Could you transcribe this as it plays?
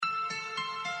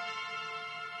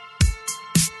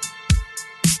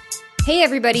Hey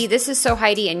everybody, this is So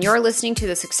Heidi, and you're listening to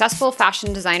the Successful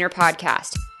Fashion Designer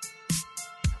Podcast.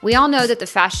 We all know that the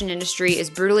fashion industry is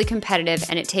brutally competitive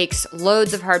and it takes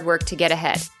loads of hard work to get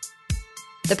ahead.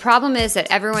 The problem is that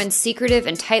everyone's secretive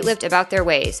and tight-lipped about their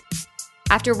ways.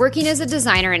 After working as a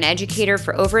designer and educator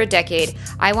for over a decade,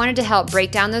 I wanted to help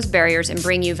break down those barriers and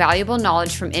bring you valuable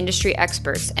knowledge from industry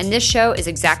experts, and this show is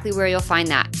exactly where you'll find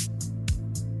that.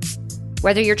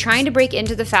 Whether you're trying to break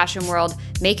into the fashion world,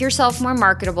 make yourself more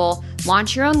marketable,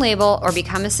 launch your own label, or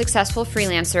become a successful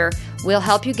freelancer, we'll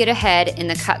help you get ahead in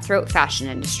the cutthroat fashion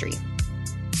industry.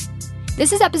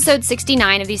 This is episode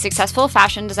 69 of the Successful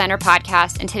Fashion Designer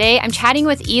Podcast, and today I'm chatting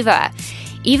with Eva.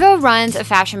 Eva runs a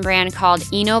fashion brand called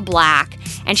Eno Black,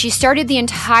 and she started the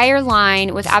entire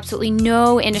line with absolutely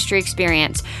no industry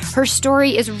experience. Her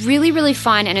story is really, really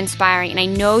fun and inspiring, and I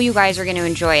know you guys are going to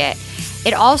enjoy it.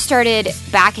 It all started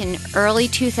back in early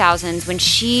 2000s when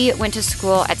she went to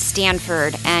school at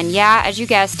Stanford. And yeah, as you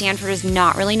guessed, Stanford is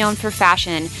not really known for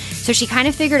fashion. So she kind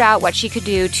of figured out what she could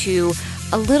do to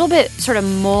a little bit sort of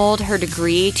mold her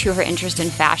degree to her interest in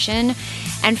fashion.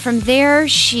 And from there,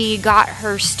 she got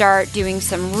her start doing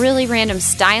some really random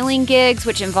styling gigs,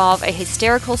 which involve a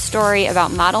hysterical story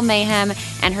about model mayhem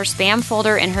and her spam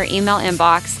folder in her email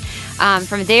inbox.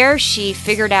 From there, she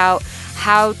figured out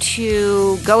how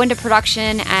to go into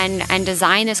production and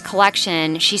design this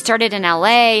collection. She started in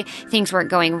LA, things weren't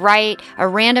going right. A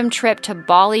random trip to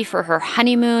Bali for her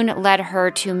honeymoon led her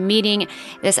to meeting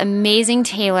this amazing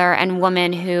tailor and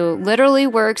woman who literally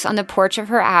works on the porch of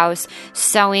her house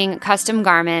sewing custom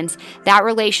garments. That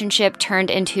relationship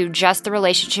turned into just the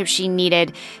relationship she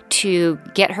needed to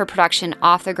get her production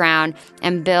off the ground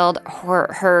and build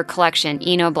her collection,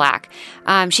 Eno Black.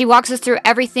 She walks us through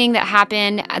everything that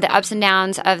happened, the ups and downs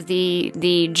of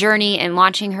the journey in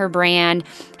launching her brand,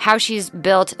 how she's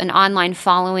built an online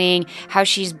following, how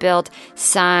she's built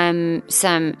some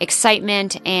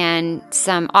excitement and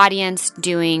some audience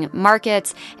doing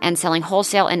markets and selling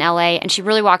wholesale in LA. And she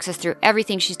really walks us through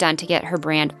everything she's done to get her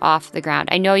brand off the ground.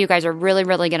 I know you guys are really,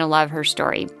 really going to love her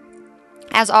story.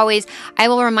 As always, I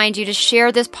will remind you to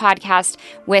share this podcast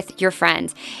with your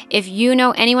friends. If you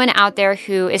know anyone out there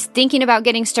who is thinking about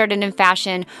getting started in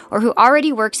fashion or who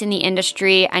already works in the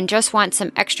industry and just wants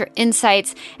some extra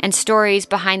insights and stories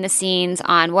behind the scenes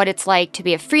on what it's like to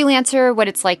be a freelancer, what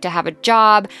it's like to have a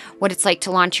job, what it's like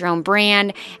to launch your own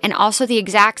brand, and also the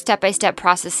exact step-by-step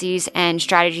processes and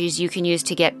strategies you can use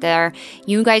to get there,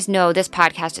 you guys know this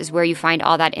podcast is where you find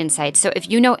all that insight. So if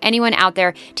you know anyone out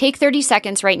there, take 30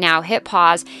 seconds right now, hit pause,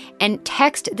 and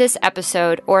text this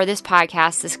episode or this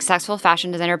podcast, the Successful Fashion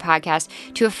Designer Podcast,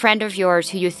 to a friend of yours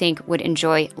who you think would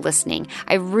enjoy listening.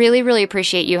 I really, really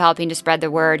appreciate you helping to spread the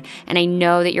word, and I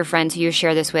know that your friends who you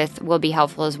share this with will be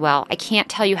helpful as well. I can't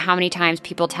tell you how many times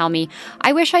people tell me,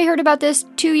 I wish I heard about this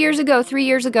 2 years ago, 3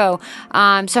 years ago.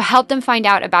 So help them find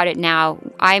out about it now.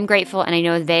 I am grateful, and I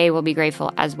know they will be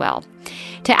grateful as well.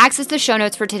 To access the show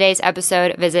notes for today's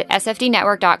episode, visit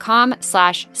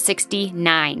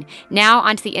sfdnetwork.com/69. Now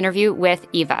onto the interview with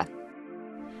Eva.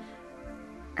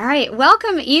 All right,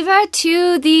 welcome Eva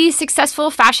to the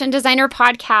Successful Fashion Designer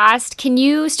Podcast. Can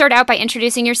you start out by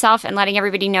introducing yourself and letting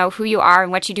everybody know who you are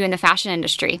and what you do in the fashion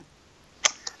industry?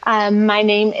 My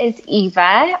name is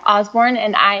Eva Osborne,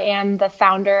 and I am the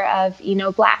founder of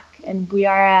Eno Black, and we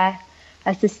are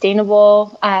a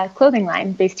sustainable clothing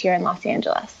line based here in Los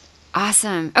Angeles.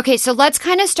 Awesome. Okay, so let's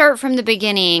kind of start from the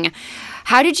beginning.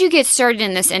 How did you get started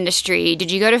in this industry?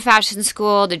 Did you go to fashion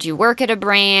school? Did you work at a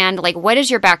brand? Like, what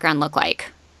does your background look like?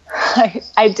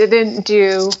 I didn't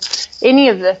do any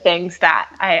of the things that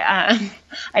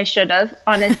I should have,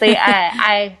 honestly.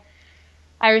 I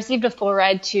received a full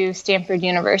ride to Stanford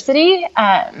University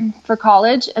for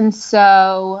college, and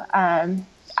so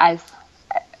as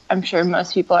I'm sure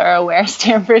most people are aware,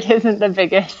 Stanford isn't the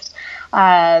biggest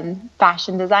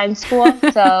fashion design school.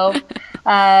 So,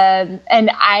 and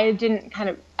I didn't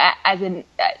as an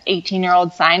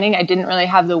 18-year-old signing, I didn't really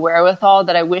have the wherewithal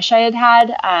that I wish I had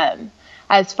had,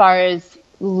 as far as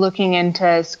looking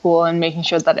into school and making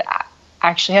sure that I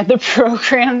actually had the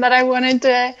program that I wanted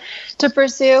to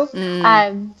pursue.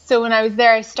 So when I was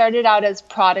there, I started out as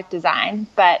product design,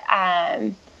 but,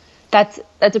 that's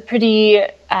a pretty,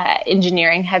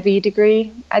 engineering heavy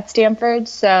degree at Stanford.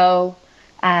 So,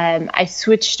 I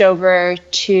switched over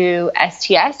to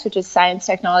STS, which is Science,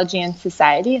 Technology, and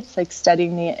Society. It's like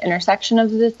studying the intersection of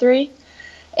the three.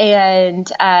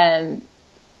 And I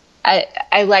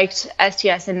liked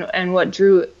STS, and what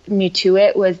drew me to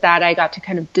it was that I got to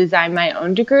kind of design my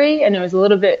own degree, and it was a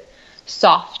little bit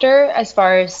softer as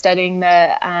far as studying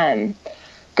the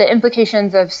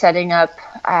implications of setting up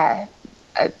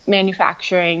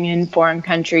manufacturing in foreign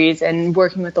countries and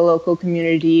working with the local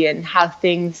community and how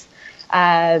things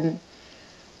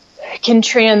can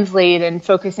translate, and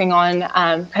focusing on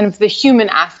kind of the human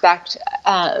aspect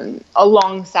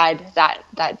alongside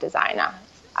that design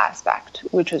aspect,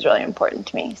 which was really important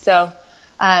to me. So,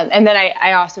 and then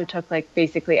I also took like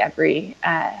basically every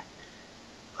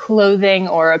clothing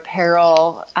or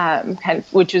apparel kind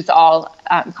of, which was all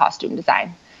costume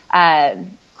design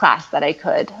class that I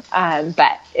could,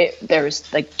 but there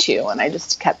was like 2, and I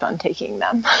just kept on taking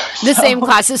them. The same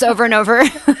classes over and over.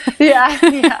 Yeah.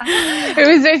 It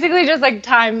was basically just like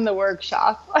time the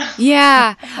workshop.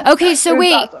 Yeah. Okay, so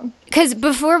wait, awesome. Because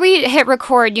before we hit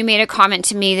record, you made a comment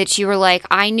to me that you were like,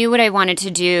 I knew what I wanted to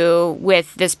do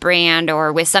with this brand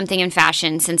or with something in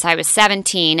fashion since I was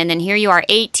 17, and then here you are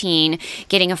 18,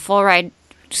 getting a full ride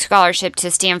scholarship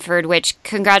to Stanford, which,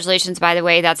 congratulations, by the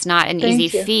way, that's not an easy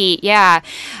feat. Yeah.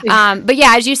 But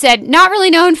yeah, as you said, not really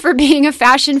known for being a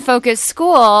fashion focused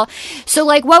school. So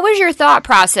like, what was your thought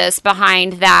process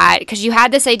behind that? Because you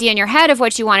had this idea in your head of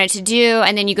what you wanted to do,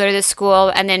 and then you go to this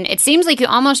school, and then it seems like you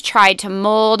almost tried to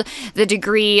mold the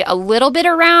degree a little bit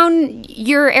around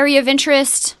your area of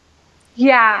interest.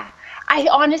 Yeah. I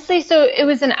honestly, so it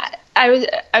was I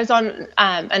was on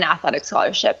an athletic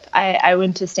scholarship. I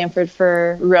went to Stanford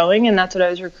for rowing, and that's what I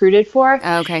was recruited for.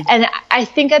 Okay. And I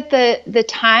think at the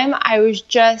time I was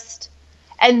just,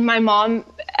 and my mom,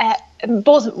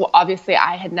 both, well, obviously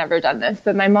I had never done this,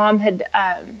 but my mom had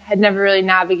never really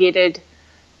navigated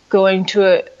going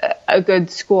to a good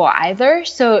school either.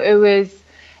 So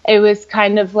it was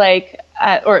kind of like,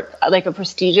 or like a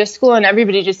prestigious school, and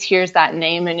everybody just hears that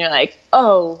name and you're like,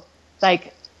 oh,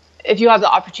 like, if you have the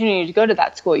opportunity to go to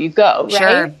that school, you go,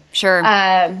 right? Sure.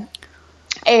 And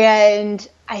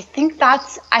I think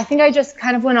I just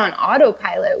kind of went on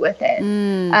autopilot with it,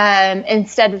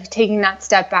 instead of taking that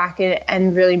step back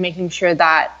and really making sure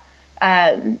that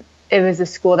it was a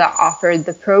school that offered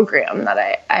the program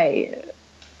that I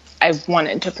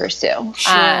wanted to pursue.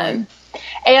 Sure.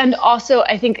 And also,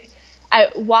 I think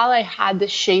while I had the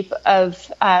shape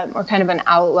of, or kind of an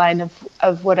outline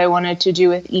of what I wanted to do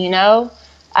with Eno,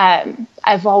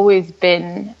 I've always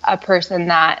been a person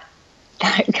that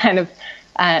kind of,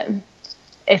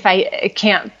 if I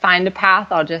can't find a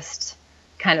path, I'll just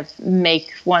kind of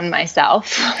make one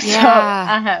myself.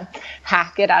 Yeah. So,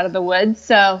 hack it out of the woods.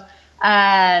 So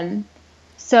I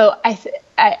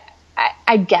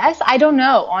guess, I don't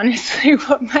know, honestly,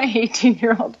 what my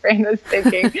 18-year-old brain was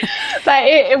thinking, but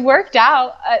it worked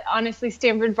out. Honestly,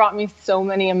 Stanford brought me so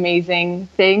many amazing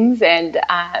things,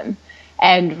 and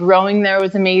rowing there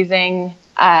was amazing.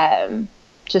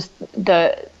 Just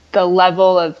the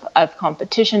level of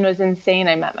competition was insane.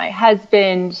 I met my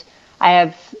husband. I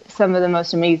have some of the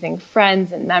most amazing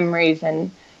friends and memories, and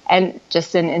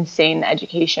just an insane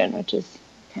education, which is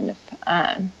kind of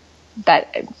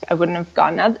that I wouldn't have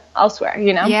gotten elsewhere,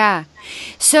 you know? Yeah.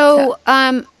 So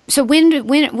when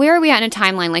where are we at in a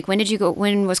timeline? Like, when did you go?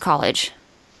 When was college?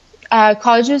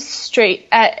 College was straight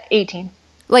at 18.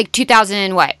 Like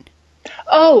 2000 what?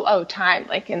 Oh, time,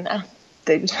 like in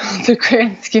the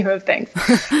grand scheme of things.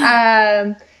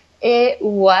 It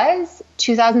was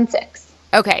 2006.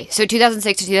 Okay, so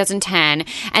 2006 to 2010.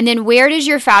 And then where does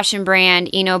your fashion brand,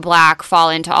 Eno Black, fall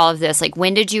into all of this? Like,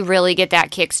 when did you really get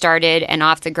that kick started and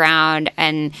off the ground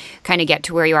and kind of get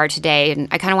to where you are today? And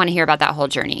I kind of want to hear about that whole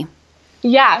journey.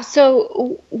 Yeah,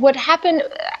 so what happened,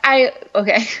 I'm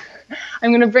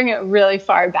going to bring it really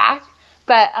far back.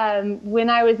 But when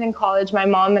I was in college, my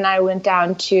mom and I went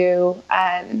down to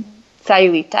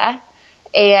Sayulita,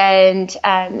 and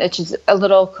which is a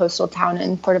little coastal town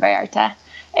in Puerto Vallarta.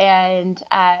 And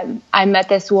I met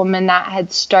this woman that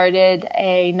had started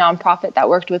a nonprofit that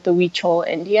worked with the Huichol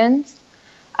Indians.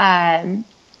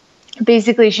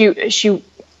 Basically, she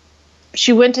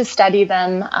went to study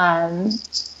them,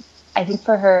 I think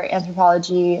for her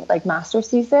anthropology master's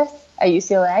thesis at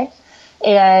UCLA,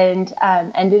 and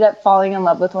ended up falling in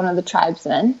love with one of the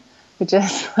tribesmen, which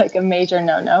is like a major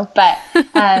no-no. But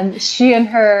she and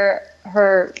her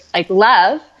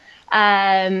love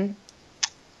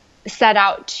set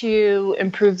out to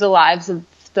improve the lives of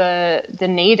the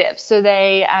natives. So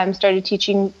they started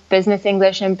teaching business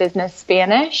English and business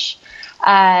Spanish,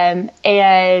 and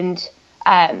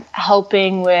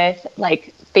helping with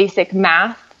basic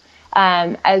math,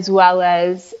 as well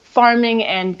as farming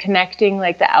and connecting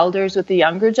the elders with the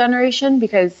younger generation,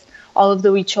 because all of the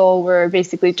Huichol were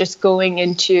basically just going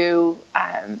into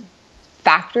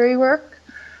factory work,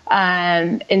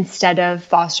 instead of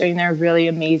fostering their really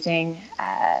amazing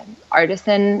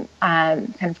artisan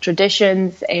kind of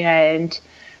traditions and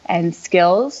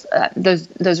skills.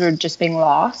 Those were just being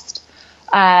lost.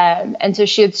 And so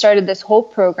she had started this whole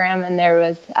program, and there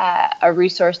was a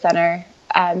resource center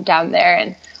down there.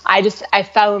 And I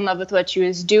fell in love with what she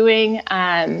was doing,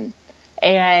 and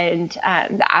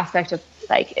the aspect of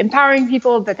like empowering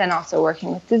people, but then also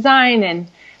working with design.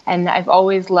 And I've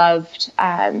always loved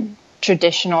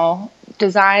traditional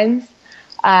designs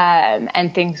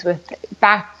and things with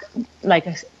like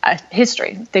a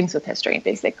history, things with history,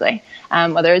 basically,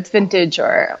 whether it's vintage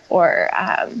or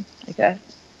like a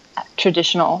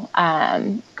traditional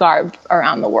garb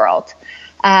around the world.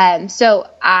 So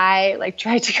I like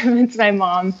tried to convince my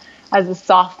mom as a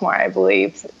sophomore, I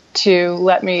believe, to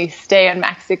let me stay in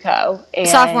Mexico.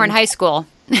 Sophomore in high school.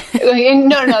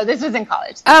 No, this was in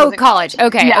college. College.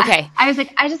 Okay, yeah. Okay. I was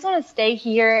like, I just want to stay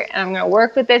here, and I'm going to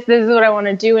work with this. This is what I want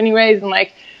to do anyways. And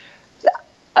like,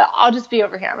 I'll just be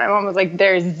over here. My mom was like,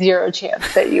 there's zero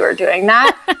chance that you are doing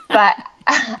that. But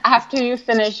after you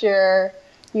finish your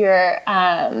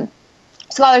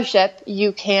scholarship,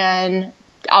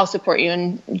 I'll support you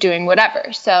in doing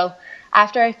whatever. So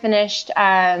after I finished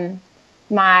my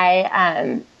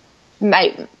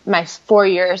 4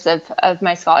 years of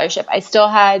my scholarship, I still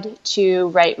had to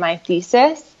write my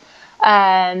thesis. But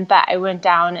I went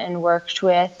down and worked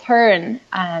with her and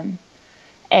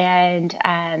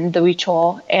the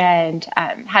Weechol, and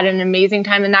had an amazing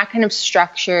time. And that kind of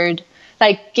structured,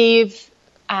 like gave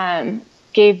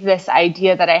this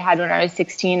idea that I had when I was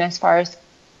 16 as far as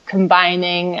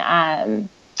combining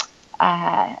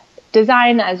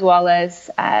design as well as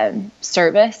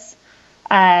service.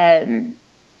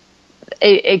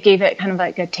 It gave it kind of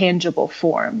like a tangible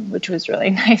form, which was really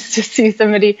nice to see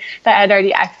somebody that had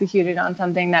already executed on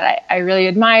something that I really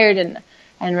admired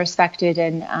and respected,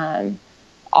 and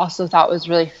also thought was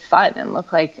really fun and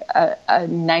looked like a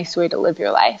nice way to live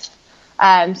your life.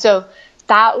 So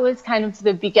that was kind of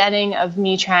the beginning of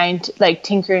me trying to like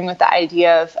tinkering with the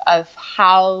idea of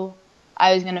how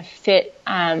I was going to fit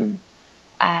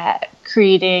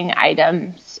creating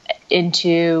items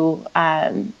into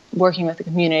working with the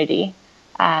community.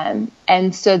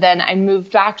 And so then I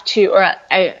moved back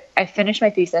I finished my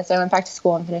thesis. I went back to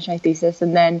school and finished my thesis,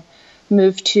 and then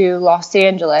moved to Los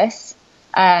Angeles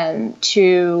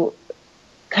to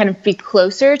kind of be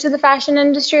closer to the fashion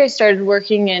industry. I started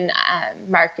working in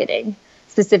marketing,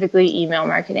 specifically email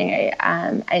marketing.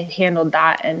 I handled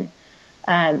that and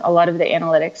a lot of the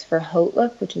analytics for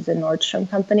Haute, which is a Nordstrom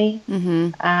company,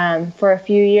 for a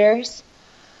few years.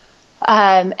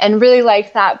 And really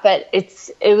liked that, but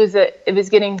it was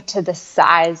getting to the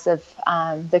size of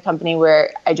the company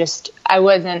where I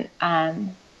wasn't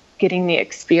getting the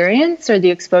experience or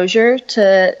the exposure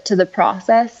to the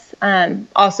process.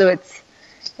 Also,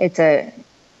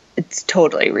 it's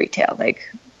totally retail.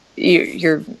 Like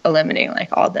you're eliminating like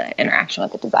all the interaction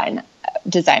with the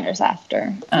designers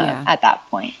after at that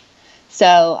point.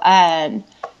 So I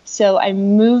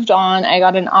moved on. I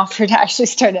got an offer to actually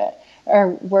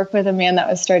work with a man that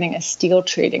was starting a steel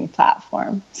trading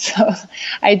platform. So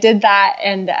I did that,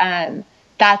 and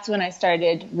that's when I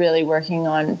started really working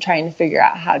on trying to figure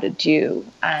out how to do,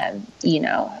 and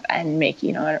make,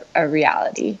 a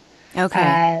reality.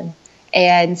 Okay.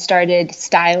 And started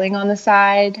styling on the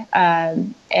side.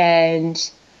 And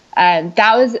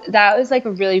that was like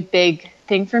a really big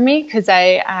thing for me, because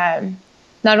I,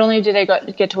 not only did I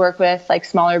get to work with like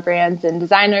smaller brands and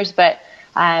designers, but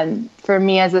for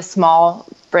me as a small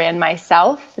brand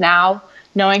myself, now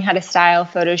knowing how to style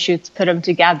photo shoots, put them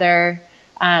together,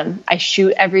 I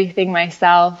shoot everything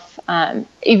myself,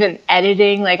 even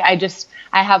editing. Like I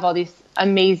have all these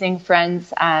amazing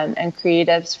friends and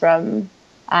creatives from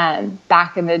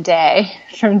back in the day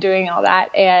from doing all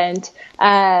that, and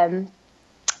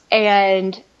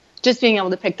just being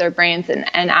able to pick their brains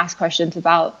and ask questions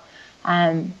about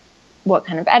what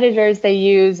kind of editors they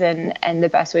use and the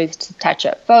best ways to touch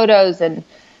up photos, and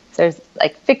so there's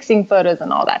like fixing photos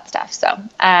and all that stuff.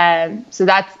 So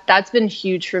that's been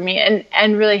huge for me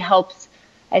and really helped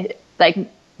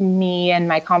me and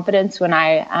my confidence when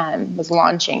I was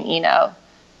launching Eno,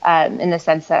 in the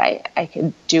sense that I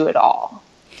could do it all,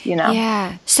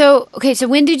 Yeah. So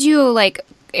when did you, like,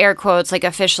 air quotes, like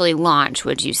officially launch,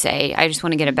 would you say? I just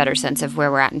want to get a better sense of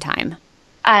where we're at in time.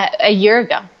 A year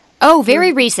ago. Oh,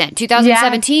 very recent,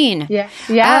 2017. Yeah,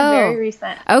 very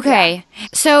recent. Okay. Yeah.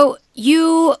 So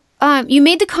you you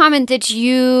made the comment that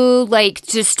you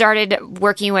just started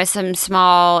working with some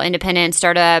small independent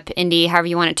startup, indie, however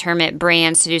you want to term it,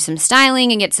 brands to do some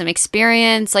styling and get some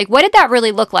experience. What did that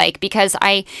really look like? Because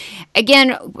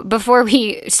again, before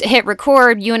we hit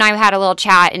record, you and I had a little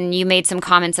chat and you made some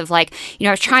comments of I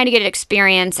was trying to get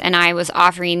experience and I was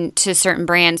offering to certain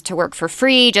brands to work for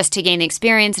free just to gain the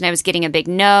experience, and I was getting a big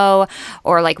no,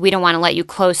 or we don't want to let you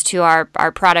close to our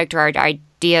product or our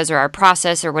ideas or our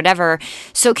process or whatever.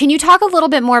 So can you talk a little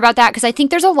bit more about that? Because I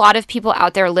think there's a lot of people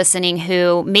out there listening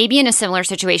who may be in a similar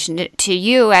situation to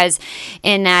you, as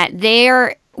in that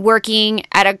they're working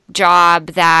at a job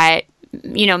that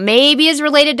maybe is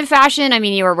related to fashion. I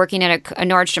mean, you were working at a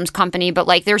Nordstrom's company, but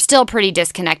they're still pretty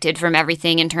disconnected from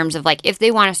everything in terms of if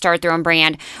they want to start their own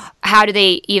brand, how do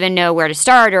they even know where to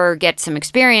start or get some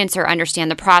experience or understand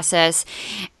the process?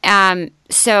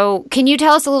 So can you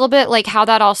tell us a little bit how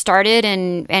that all started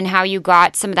and how you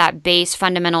got some of that base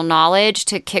fundamental knowledge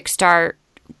to kickstart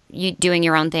you doing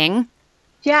your own thing?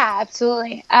 Yeah,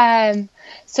 absolutely.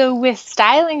 So with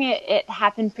styling, it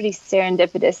happened pretty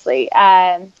serendipitously.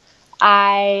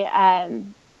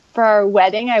 For our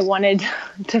wedding, I wanted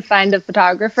to find a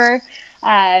photographer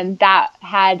that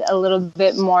had a little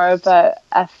bit more of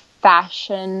a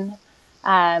fashion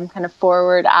kind of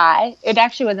forward eye. It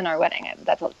actually wasn't our wedding.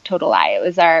 That's a total lie. It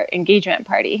was our engagement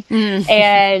party.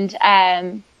 And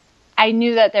I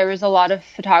knew that there was a lot of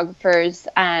photographers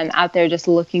out there just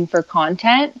looking for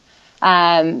content.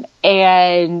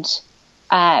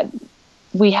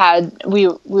 We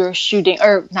were shooting,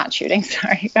 or not shooting,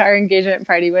 sorry. Our engagement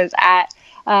party was at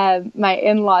my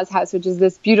in-laws' house, which is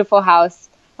this beautiful house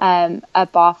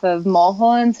up off of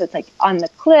Mulholland. So it's on the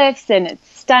cliffs and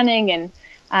it's stunning.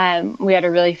 And we had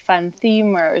a really fun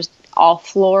theme where it was all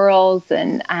florals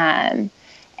and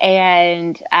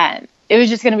it was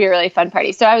just going to be a really fun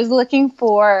party. So I was looking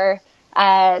for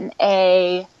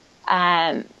a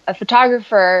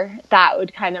photographer that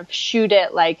would kind of shoot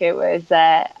it like it was,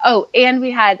 and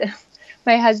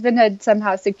my husband had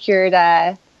somehow secured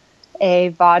a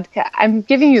vodka. I'm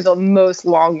giving you the most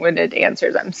long-winded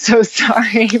answers. I'm so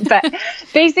sorry. But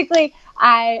basically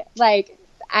I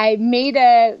made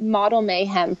a Model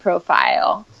Mayhem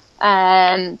profile,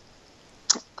 to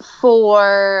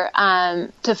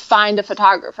find a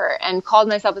photographer, and called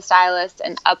myself a stylist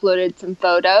and uploaded some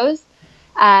photos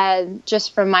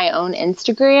just from my own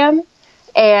Instagram.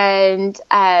 And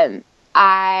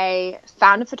I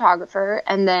found a photographer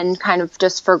and then kind of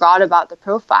just forgot about the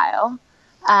profile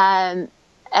and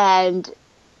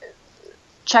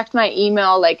checked my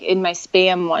email in my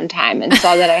spam one time and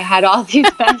saw that I had all these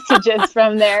messages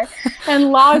from there,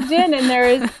 and logged in, and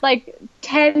there was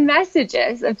 10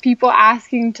 messages of people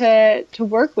asking to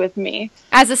work with me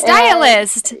as a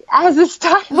stylist. Wait,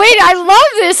 I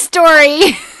love this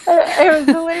story. It was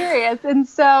hilarious. And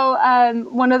so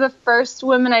one of the first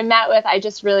women I met with, I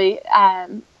just really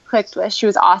clicked with. She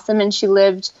was awesome, and she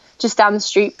lived just down the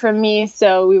street from me.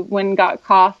 So we went and got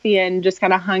coffee and just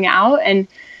kind of hung out. And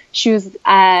she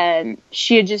had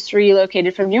just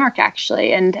relocated from New York,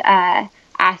 actually, and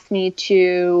asked me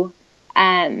to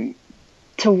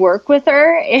work with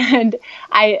her. And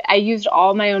I used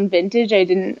all my own vintage. I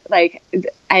didn't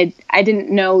I didn't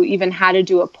know even how to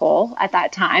do a poll at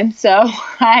that time. So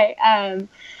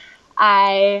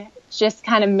I just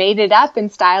kind of made it up and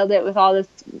styled it with all this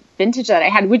vintage that I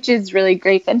had, which is really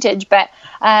great vintage. But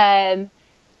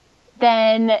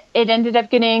then it ended up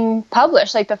getting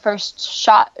published. The first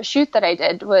shoot that I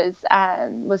did was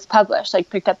published,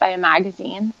 picked up by a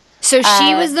magazine. So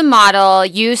she was the model,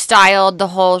 you styled the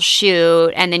whole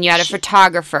shoot, and then you had a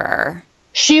photographer.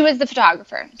 She was the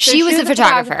photographer. So she was the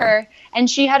photographer. And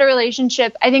she had a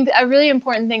relationship. I think a really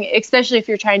important thing, especially if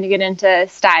you're trying to get into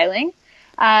styling,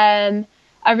 a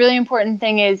really important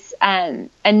thing is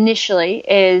initially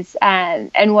is,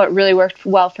 and what really worked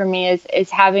well for me is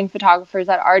having photographers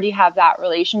that already have that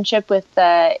relationship with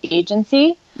the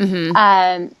agency,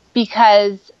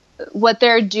 because what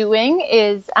they're doing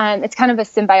is it's kind of a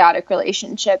symbiotic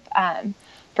relationship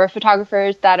for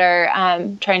photographers that are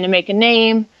trying to make a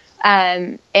name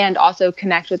and also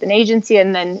connect with an agency.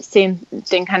 And then same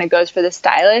thing kind of goes for the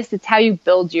stylist. It's how you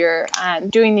build your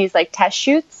doing these test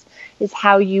shoots is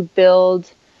how you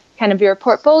build kind of your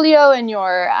portfolio and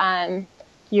your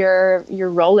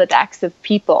Rolodex of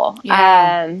people.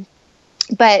 Yeah.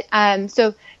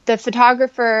 So the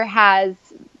photographer has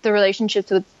the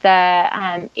relationships with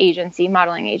the agency,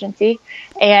 modeling agency,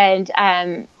 and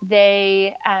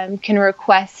they can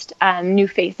request new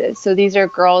faces. So these are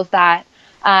girls that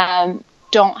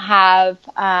don't have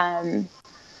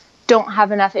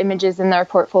enough images in their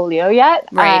portfolio yet.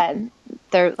 Right.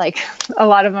 they're like, a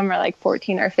lot of them are like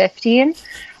 14 or 15.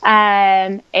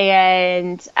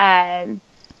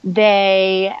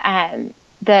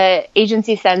 The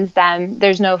agency sends them,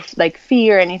 there's no like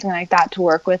fee or anything like that to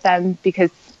work with them because,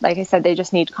 like I said, they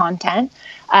just need content.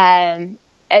 I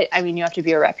mean, you have to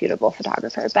be a reputable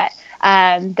photographer, but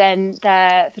then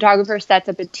the photographer sets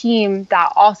up a team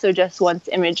that also just wants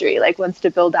imagery, like wants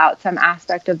to build out some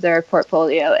aspect of their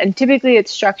portfolio. And typically it's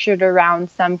structured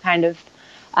around some kind of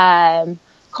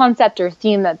concept or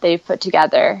theme that they've put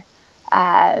together.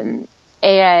 And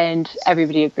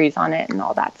everybody agrees on it and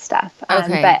all that stuff.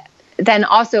 Okay. But then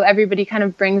also everybody kind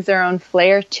of brings their own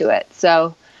flair to it.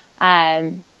 So,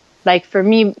 like for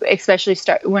me, especially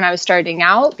when I was starting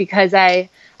out, because I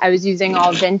was using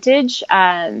all vintage,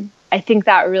 I think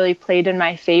that really played in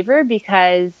my favor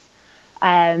because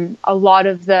a lot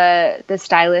of the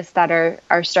stylists that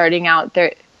are starting out,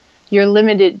 you're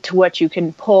limited to what you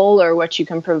can pull or what you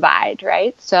can provide,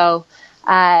 right? So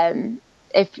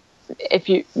if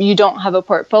you don't have a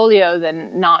portfolio,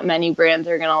 then not many brands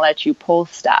are going to let you pull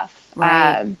stuff.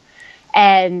 Right.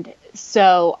 And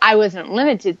so I wasn't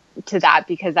limited to that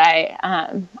because I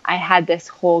had this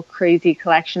whole crazy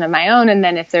collection of my own. And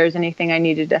then if there was anything I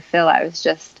needed to fill, I was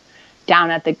just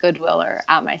down at the Goodwill or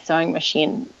at my sewing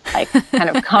machine, like kind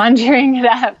of conjuring it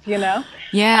up, you know?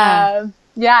 Yeah.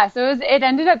 So it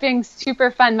ended up being super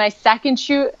fun. My second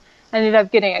shoot ended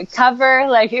up getting a cover.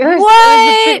 Like it was,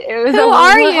 What? it was Who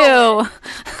are you?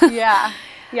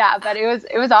 Yeah, but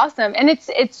it was awesome. And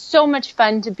it's so much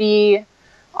fun to be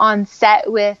on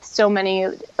set with so many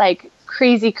like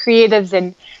crazy creatives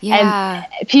and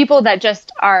people that just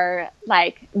are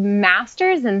like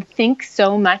masters and think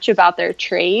so much about their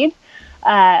trade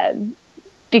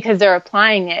because they're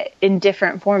applying it in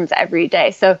different forms every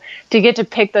day. So to get to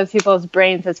pick those people's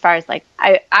brains as far as like,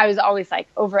 I was always like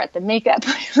over at the makeup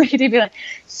lady be like,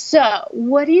 so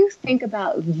what do you think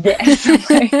about this?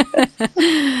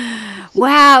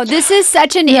 Wow. This is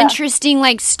such an interesting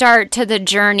like start to the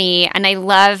journey. And I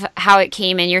love how it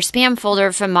came in your spam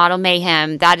folder from Model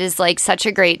Mayhem. That is like such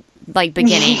a great like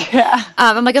beginning.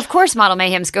 I'm like, of course Model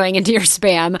Mayhem's going into your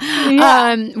spam.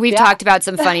 We've talked about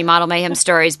some funny Model Mayhem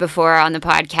stories before on the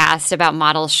podcast about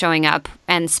models showing up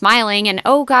and smiling and,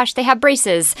 oh gosh, they have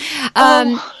braces.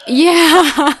 I'll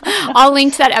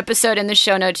link to that episode in the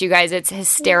show notes, you guys. It's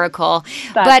hysterical.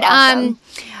 That's awesome.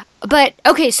 But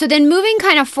okay, so then moving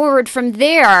kind of forward from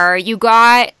there, you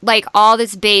got like all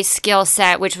this base skill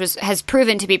set, which has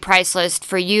proven to be priceless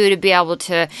for you to be able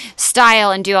to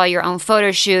style and do all your own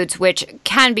photo shoots, which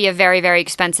can be a very, very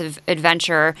expensive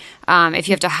adventure if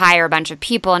you have to hire a bunch of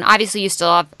people. And obviously you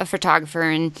still have a photographer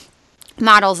and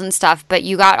models and stuff, but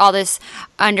you got all this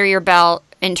under your belt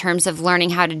in terms of learning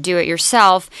how to do it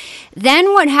yourself.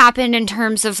 Then what happened in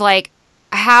terms of like,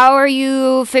 how are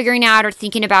you figuring out or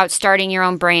thinking about starting your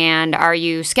own brand? Are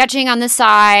you sketching on the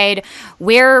side?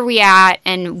 Where are we at?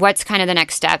 And what's kind of the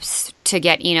next steps to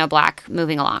get Eno Black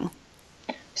moving along?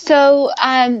 So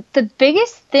the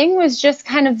biggest thing was just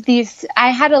kind of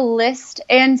I had a list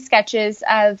and sketches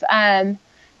of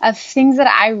things that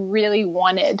I really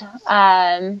wanted.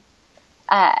 And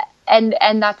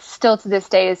that's still to this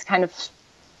day is kind of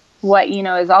what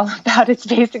Eno is all about. It's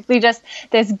basically just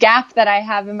this gap that I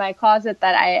have in my closet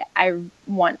that I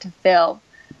want to fill.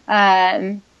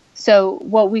 So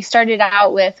what we started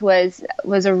out with was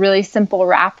a really simple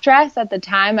wrap dress. At the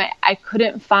time, I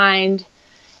couldn't find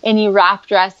any wrap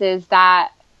dresses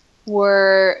that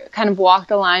were kind of walk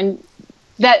the line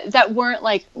that weren't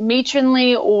like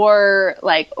matronly or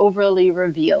like overly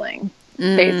revealing,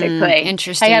 basically.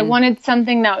 Interesting. Like I wanted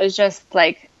something that was just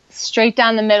like straight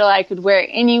down the middle. I could wear it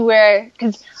anywhere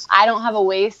because I don't have a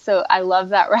waist. So I love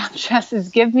that wrap dresses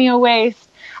give me a waist.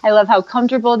 I love how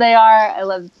comfortable they are. I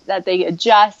love that they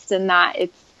adjust and that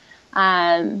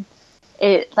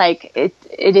it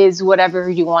is whatever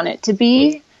you want it to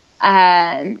be.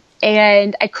 And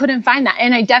I couldn't find that.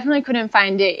 And I definitely couldn't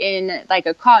find it in like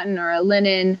a cotton or a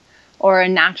linen or a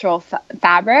natural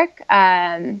fabric.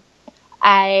 I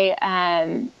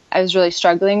was really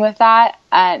struggling with that.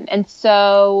 And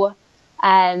so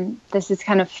this is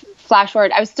kind of flash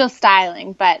forward. I was still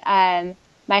styling, but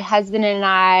my husband and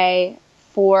I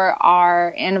for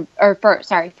our engagement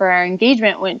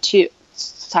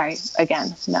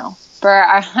for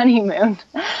our honeymoon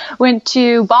went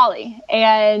to Bali.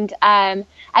 And at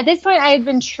this point I had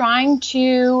been trying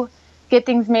to get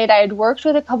things made. I had worked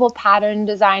with a couple pattern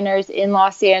designers in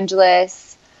Los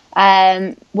Angeles,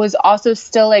 was also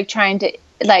still like trying to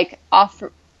like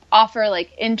offer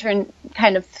like intern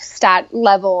kind of stat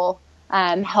level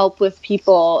help with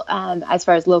people as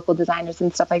far as local designers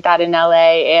and stuff like that in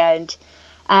LA. And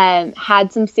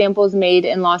Had some samples made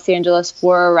in Los Angeles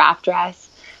for a wrap dress,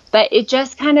 but it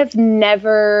just kind of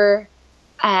never,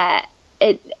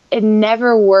 it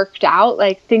never worked out.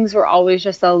 Like things were always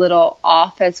just a little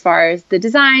off as far as the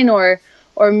design or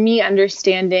me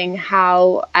understanding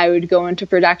how I would go into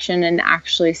production and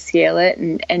actually scale it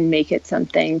and make it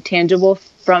something tangible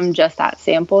from just that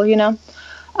sample, you know?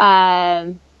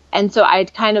 And so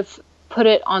I'd kind of put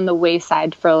it on the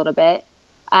wayside for a little bit.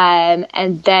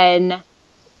 And then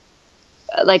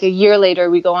like a year later,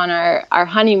 we go on our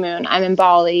honeymoon. I'm in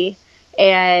Bali,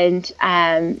 and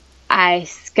I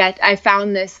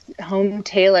found this home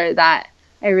tailor that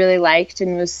I really liked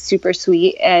and was super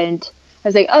sweet. And I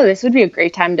was like, oh, this would be a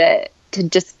great time to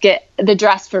just get the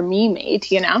dress for me made,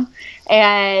 you know?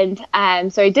 And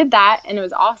so I did that, and it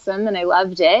was awesome, and I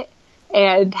loved it,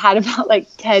 and had about like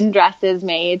 10 dresses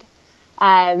made,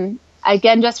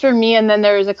 again, just for me. And then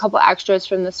there was a couple extras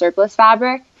from the surplus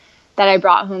fabric that I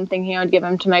brought home thinking I would give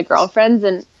them to my girlfriends,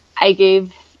 and I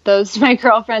gave those to my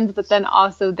girlfriends, but then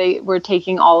also they were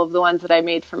taking all of the ones that I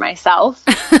made for myself.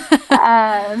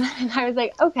 And I was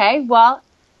like, okay, well,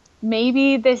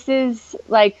 maybe this is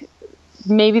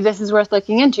worth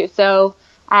looking into. So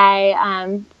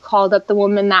I called up the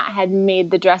woman that had made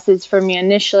the dresses for me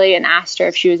initially and asked her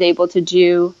if she was able to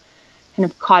do kind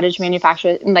of cottage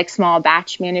manufacturing, like small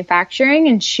batch manufacturing,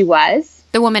 and she was.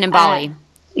 The woman in Bali.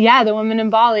 Yeah, the woman in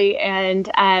Bali. And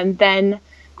then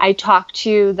I talked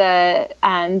to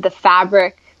the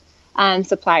fabric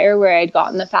supplier where I'd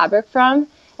gotten the fabric from,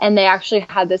 and they actually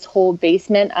had this whole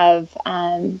basement of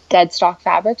dead stock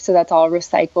fabric. So that's all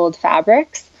recycled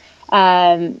fabrics,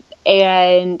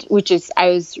 and which is I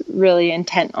was really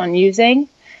intent on using.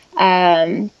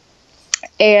 And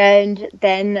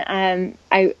then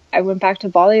I went back to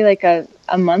Bali like a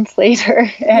month later.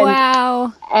 And,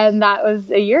 wow. And that was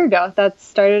a year ago. That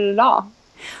started it all.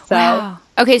 So, wow.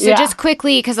 Okay, so just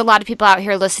quickly, because a lot of people out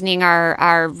here listening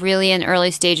are really in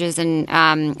early stages and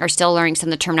are still learning some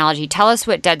of the terminology. Tell us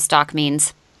what dead stock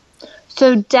means.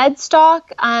 So dead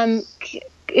stock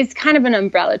is kind of an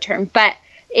umbrella term, but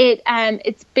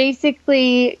it's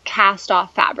basically cast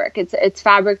off fabric. It's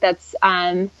fabric that's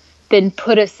been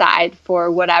put aside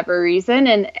for whatever reason,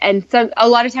 and so a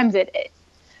lot of times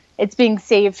it's being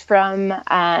saved from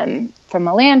a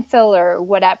landfill or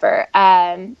whatever.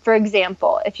 For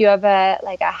example, if you have a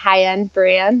high-end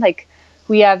brand, like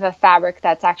we have a fabric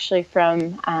that's actually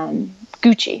from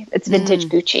Gucci. It's vintage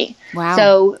Gucci. Wow.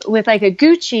 So with like a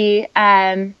Gucci,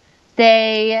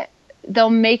 they'll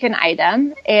make an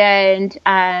item,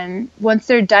 and once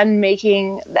they're done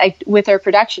making, like with their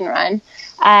production run,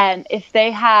 if they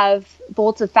have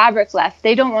bolts of fabric left,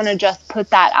 they don't want to just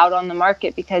put that out on the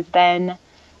market, because then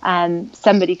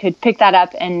somebody could pick that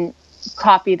up and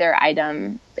copy their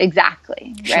item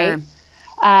exactly, right?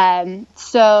 Sure.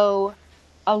 So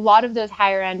a lot of those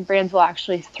higher end brands will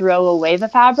actually throw away the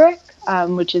fabric,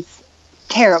 which is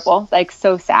terrible, like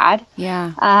so sad.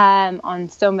 Yeah. On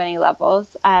so many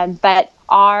levels. But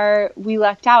we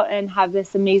lucked out and have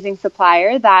this amazing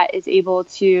supplier that is able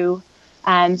to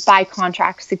by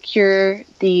contract secure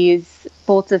these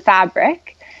bolts of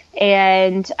fabric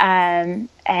and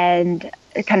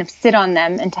kind of sit on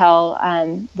them until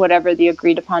whatever the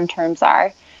agreed upon terms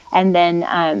are, and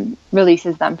then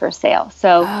releases them for sale.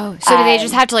 So, so do they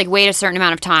just have to like wait a certain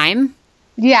amount of time?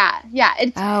 Yeah.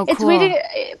 It's cool. Waiting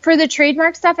for the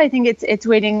trademark stuff. I think it's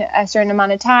waiting a certain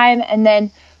amount of time, and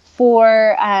then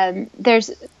for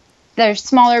there's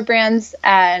smaller brands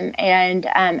and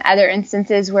other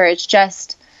instances where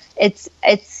it's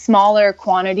smaller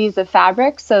quantities of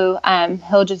fabric. So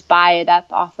he'll just buy it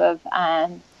up off of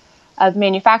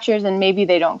manufacturers, and maybe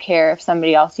they don't care if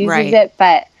somebody else uses it,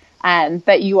 but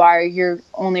you're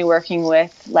only working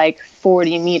with like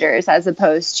 40 meters as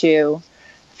opposed to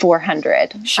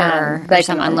 400. Sure. Like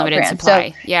some unlimited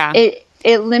supply. So yeah.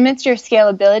 It limits your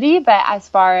scalability, but as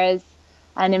far as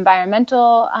from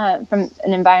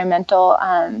an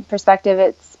environmental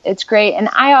perspective, it's great. And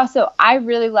I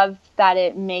really love that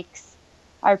it makes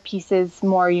our pieces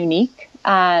more unique.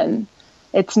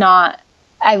 It's not,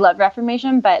 I love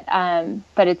Reformation, but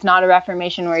it's not a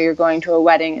Reformation where you're going to a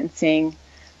wedding and seeing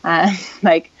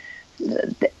like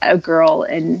a girl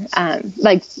in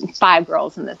like 5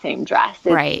 girls in the same dress.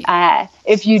 Right.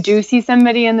 If you do see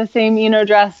somebody in the same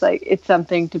dress, like it's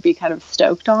something to be kind of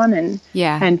stoked on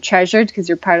and treasured, because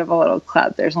you're part of a little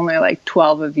club. There's only like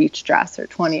 12 of each dress or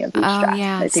 20 of each dress.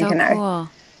 Yeah, I think so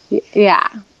cool. Yeah.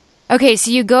 Okay,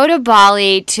 so you go to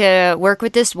Bali to work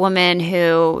with this woman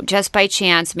who just by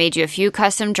chance made you a few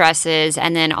custom dresses,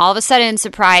 and then all of a sudden,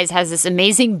 surprise, has this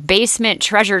amazing basement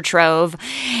treasure trove.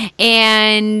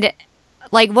 And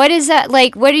Like, what is that?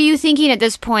 Like, what are you thinking at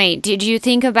this point? Did you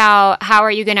think about how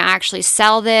are you going to actually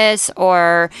sell this,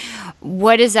 or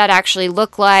what does that actually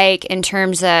look like in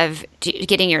terms of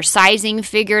getting your sizing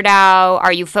figured out?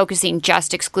 Are you focusing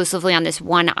just exclusively on this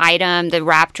one item, the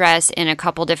wrap dress in a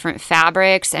couple different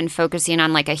fabrics, and focusing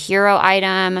on like a hero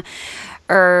item?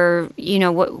 Or, you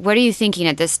know, what are you thinking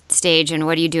at this stage, and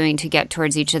what are you doing to get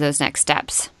towards each of those next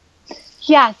steps?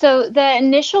 Yeah, so the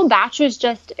initial batch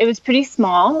it was pretty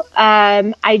small.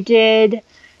 I did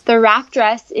the wrap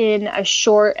dress in a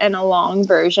short and a long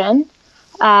version,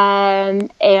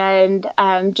 and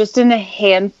just in a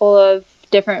handful of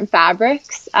different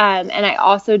fabrics. And I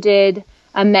also did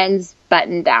a men's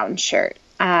button-down shirt,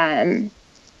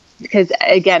 because,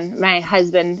 again, my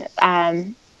husband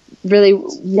really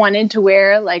wanted to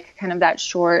wear like kind of that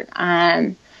short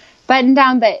button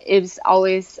down, but it was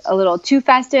always a little too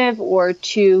festive or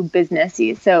too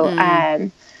businessy. So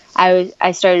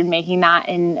I started making that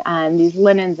in these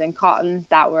linens and cottons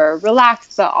that were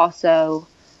relaxed, but also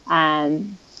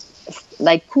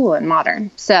like cool and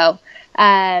modern. So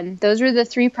those were the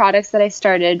 3 products that I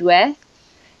started with,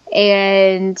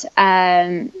 and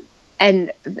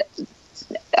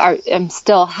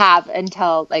still have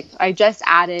until, like, I just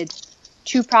added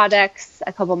 2 products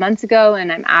a couple months ago,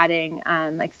 and I'm adding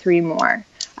like 3 more.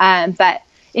 But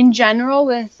in general,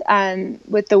 with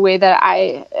the way that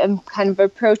I am kind of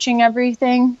approaching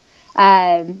everything,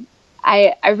 I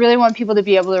really want people to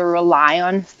be able to rely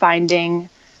on finding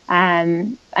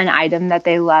an item that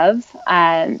they love.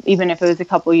 Even if it was a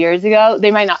couple years ago,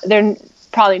 they're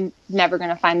probably never going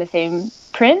to find the same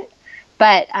print,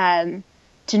 but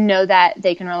to know that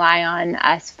they can rely on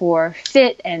us for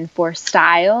fit and for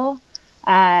style,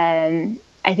 I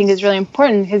think is really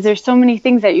important, because there's so many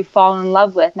things that you fall in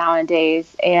love with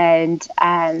nowadays, and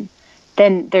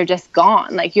then they're just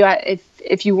gone. Like,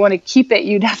 if you want to keep it,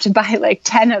 you'd have to buy like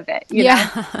 10 of it, you know,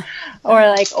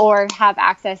 or have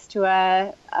access to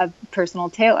a personal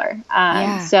tailor.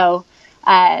 So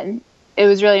it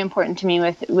was really important to me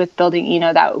with building, you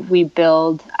know, that we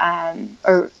build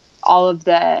or all of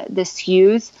the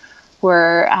SKUs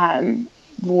were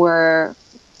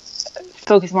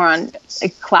focused more on a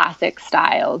classic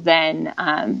style than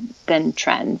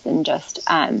trends and just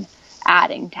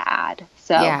adding to add.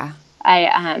 So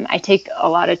I take a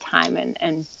lot of time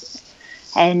and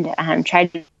try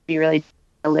to be really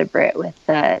deliberate with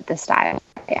the style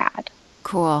I add.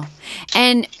 Cool.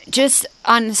 And just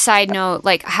on a side note,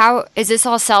 like, how is this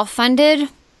all self-funded?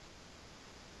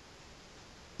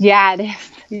 Yeah, it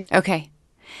is. Okay.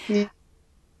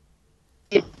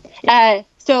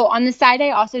 So on the side, I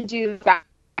also do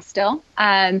still.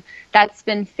 That's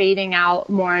been fading out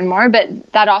more and more,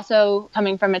 but that also,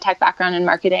 coming from a tech background in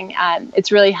marketing,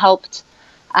 it's really helped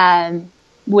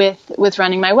with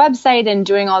running my website and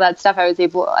doing all that stuff. I was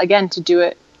able, again, to do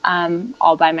it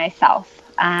all by myself.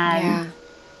 So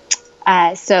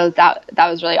that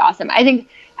was really awesome. I think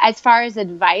as far as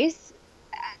advice,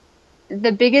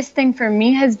 the biggest thing for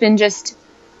me has been just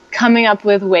coming up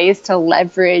with ways to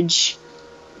leverage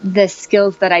the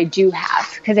skills that I do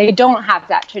have, because I don't have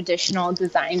that traditional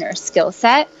designer skill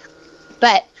set,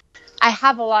 but I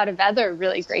have a lot of other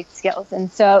really great skills.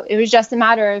 And so it was just a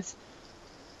matter of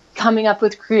coming up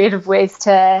with creative ways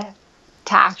to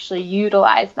actually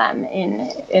utilize them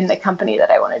in the company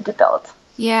that I wanted to build.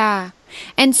 Yeah.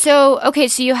 And so, okay,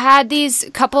 so you had these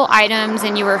couple items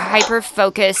and you were hyper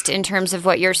focused in terms of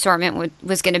what your assortment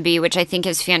was going to be, which I think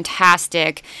is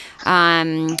fantastic.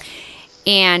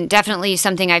 And definitely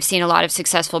something I've seen a lot of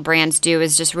successful brands do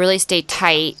is just really stay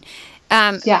tight.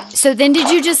 So then did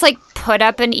you just like put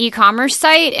up an e-commerce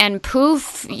site and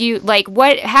poof,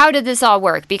 how did this all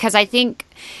work? Because a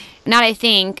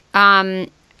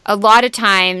lot of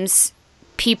times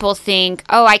people think,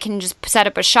 oh, I can just set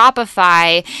up a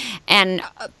Shopify and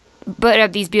put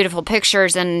up these beautiful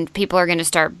pictures and people are going to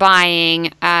start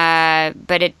buying.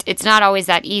 But it's not always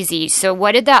that easy. So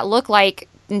what did that look like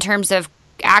in terms of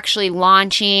actually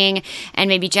launching and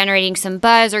maybe generating some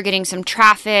buzz or getting some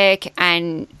traffic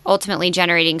and ultimately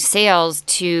generating sales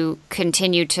to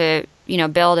continue to,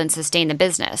 build and sustain the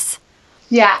business?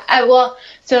 Yeah.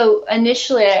 So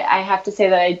initially I have to say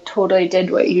that I totally did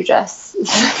what you just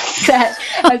said.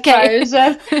 As far as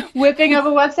just whipping up a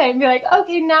website and be like,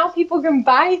 okay, now people can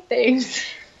buy things.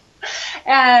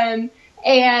 I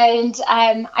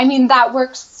mean, that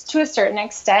works to a certain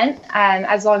extent,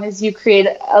 as long as you create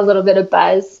a little bit of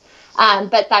buzz,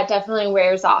 but that definitely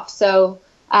wears off. So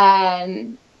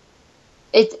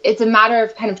it's a matter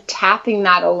of kind of tapping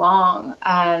that along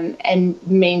and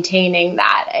maintaining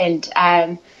that.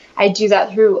 And I do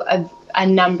that through a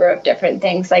number of different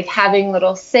things, like having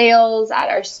little sales at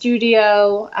our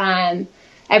studio.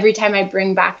 Every time I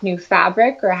bring back new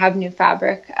fabric or have new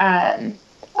fabric in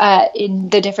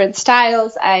the different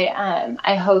styles,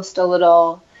 I host a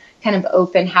little kind of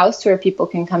open house where people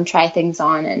can come try things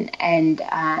on and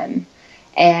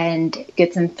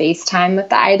get some FaceTime with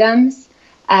the items.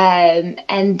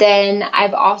 And then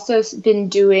I've also been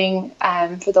doing,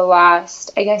 for the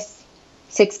last, I guess,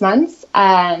 6 months,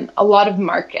 a lot of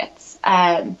markets.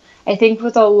 I think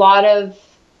with a lot of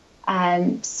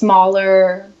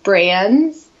smaller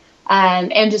brands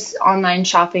and just online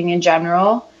shopping in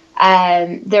general,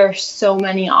 there are so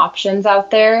many options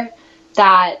out there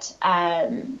that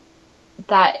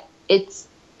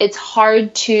it's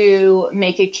hard to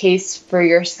make a case for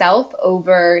yourself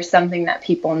over something that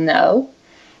people know.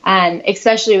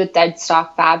 Especially with dead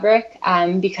stock fabric,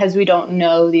 because we don't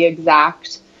know the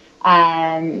exact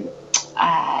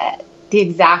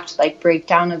like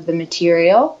breakdown of the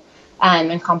material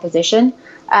and composition.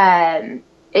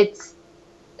 It's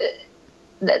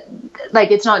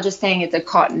not just saying it's a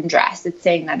cotton dress; it's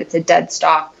saying that it's a dead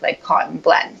stock like cotton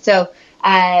blend. So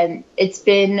it's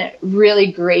been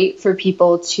really great for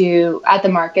people to at the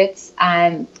markets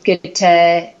get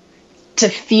to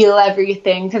feel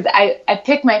everything, because I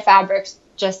pick my fabrics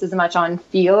just as much on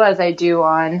feel as I do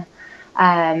on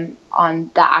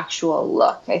the actual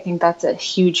look. I think that's a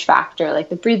huge factor. Like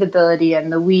the breathability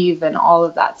and the weave and all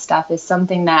of that stuff is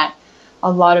something that a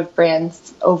lot of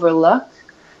brands overlook,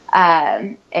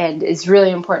 and is really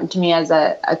important to me as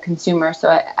a consumer. So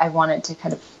I wanted to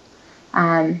kind of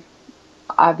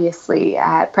obviously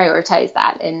prioritize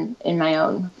that in my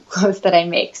own clothes that I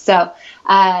make. So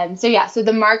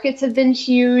the markets have been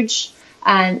huge.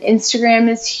 Instagram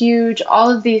is huge. All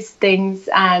of these things,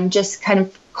 just kind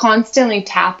of constantly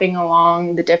tapping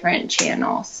along the different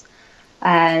channels.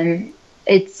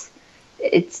 It's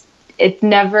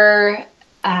never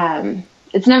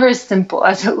as simple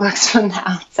as it looks from the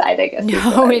outside, I guess.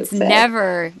 No, it's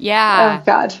never. Yeah. Oh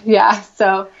God. Yeah.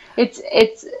 So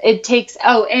it takes,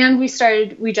 and we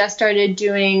just started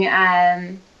doing,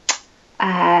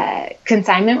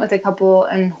 consignment with a couple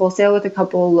and wholesale with a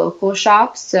couple local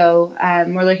shops. So,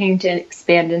 we're looking to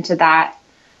expand into that.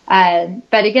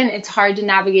 But again, it's hard to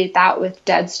navigate that with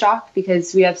dead stock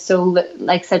because we have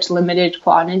such limited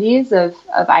quantities of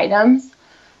items,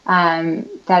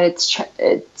 that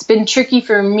it's been tricky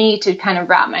for me to kind of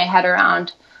wrap my head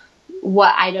around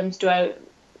what items do I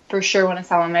for sure want to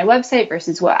sell on my website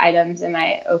versus what items am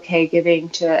I okay giving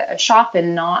to a shop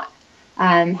and not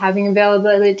having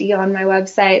availability on my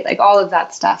website. Like all of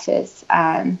that stuff is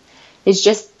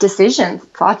just decisions,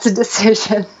 lots of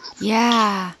decisions.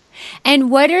 Yeah. And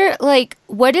what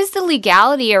is the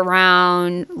legality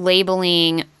around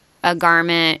labeling a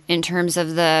garment in terms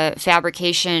of the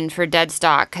fabrication for dead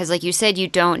stock? Because like you said, you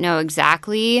don't know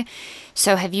exactly.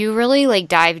 So have you really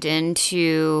dived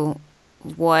into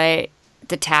what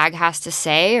the tag has to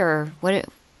say, or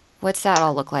what's that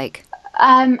all look like?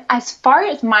 As far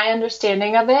as my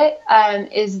understanding of it,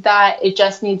 is that it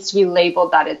just needs to be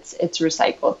labeled that it's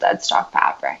recycled dead stock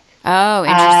fabric. Oh,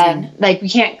 interesting. We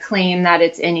can't claim that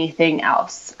it's anything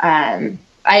else.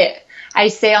 I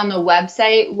say on the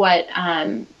website what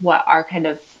our kind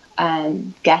of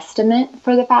guesstimate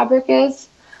for the fabric is,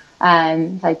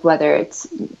 whether it's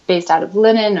based out of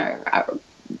linen or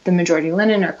the majority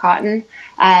linen or cotton.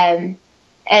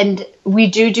 And we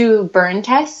do burn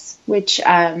tests, which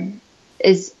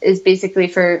is basically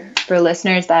for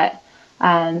listeners that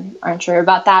aren't sure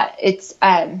about that. It's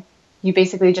you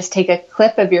basically just take a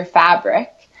clip of your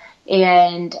fabric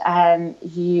and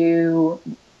you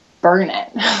burn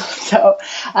it. So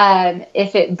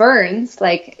if it burns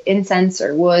like incense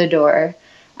or wood or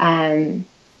anything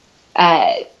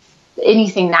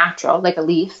natural like a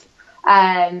leaf,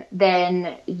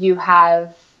 then you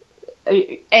have,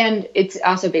 and it's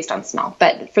also based on smell,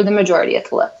 but for the majority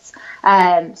it's looks.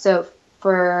 So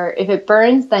if it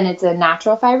burns, then it's a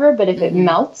natural fiber, but if it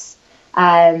melts,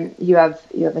 you have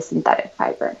a synthetic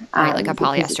fiber, right, like a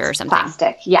polyester or something.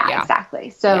 Plastic, yeah.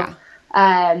 Exactly. So,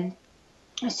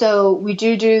 so we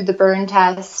do the burn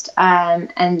test,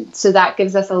 and so that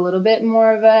gives us a little bit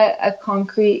more of a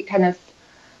concrete kind of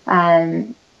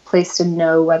place to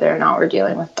know whether or not we're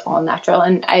dealing with all natural.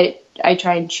 And I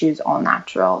try and choose all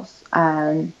naturals,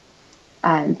 but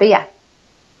yeah.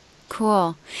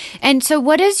 Cool. And so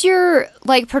what does your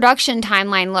like production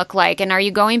timeline look like? And are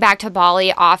you going back to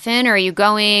Bali often? Or are you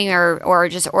going or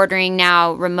just ordering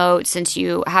now remote since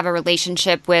you have a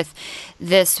relationship with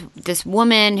this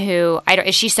woman who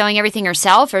is she sewing everything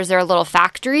herself, or is there a little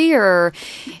factory, or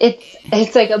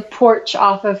it's like a porch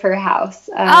off of her house.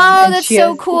 That's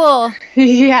so cool.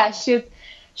 Yeah, she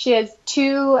has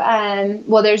two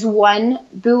well, there's one.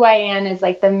 Bu Yan is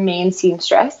like the main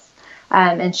seamstress,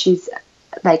 and she's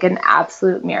like an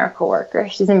absolute miracle worker.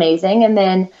 She's amazing. And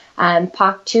then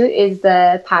Pak Tu is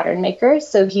the pattern maker.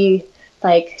 So he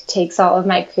like takes all of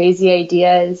my crazy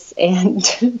ideas and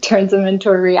turns them into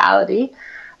a reality.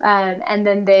 And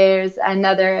then there's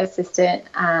another assistant,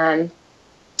 Kachut,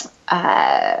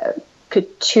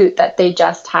 that they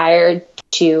just hired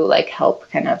to like help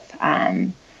kind of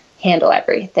handle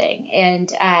everything.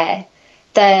 And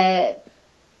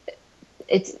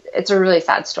it's a really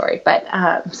sad story, but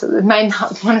so it might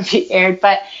not want to be aired,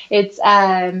 but it's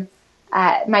my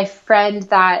friend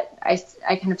that I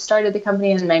kind of started the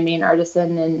company, and my main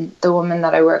artisan and the woman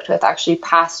that I worked with actually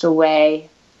passed away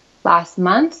last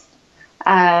month.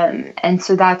 And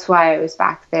so that's why I was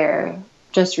back there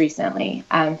just recently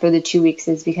for the 2 weeks,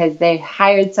 is because they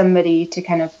hired somebody to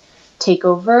kind of take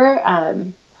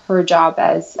over her job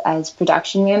as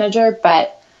production manager.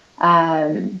 But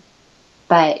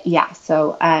yeah,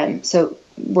 so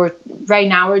we're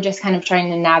just kind of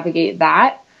trying to navigate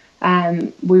that.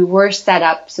 We were set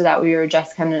up so that we were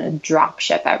just kind of drop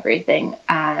ship everything.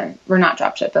 We're not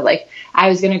drop ship, but like I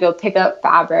was going to go pick up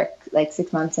fabric like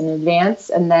 6 months in advance.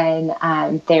 And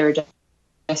then they were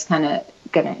just kind of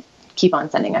going to keep on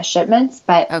sending us shipments.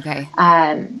 But okay.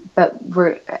 But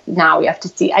we have to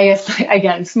see, I guess,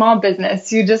 again, small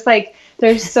business, you just like,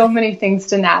 there's so many things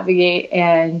to navigate,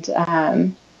 and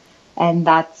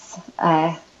that's,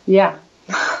 yeah.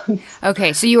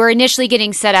 Okay, so you were initially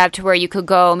getting set up to where you could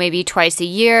go maybe twice a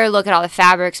year, look at all the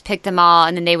fabrics, pick them all,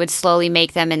 and then they would slowly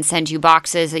make them and send you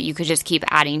boxes that you could just keep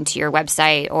adding to your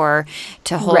website or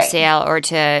to wholesale, right, or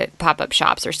to pop-up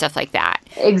shops or stuff like that.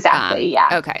 Exactly,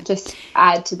 yeah. Okay. Just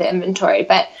add to the inventory.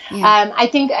 But yeah. I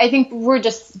think we're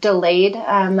just delayed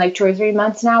like 2 or 3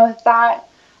 months now with that.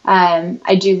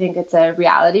 I do think it's a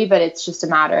reality, but it's just a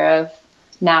matter of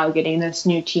now getting this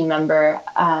new team member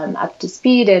up to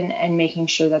speed and making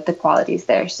sure that the quality is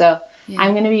there. So yeah.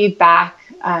 I'm going to be back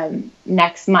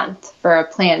next month for a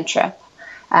planned trip,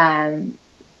 and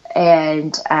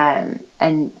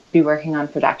be working on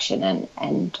production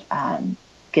and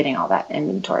getting all that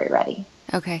inventory ready.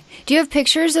 Okay. Do you have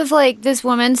pictures of like this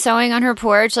woman sewing on her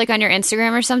porch, like on your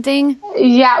Instagram or something?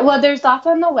 Yeah. Well, there's lots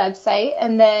on the website,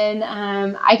 and then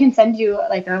I can send you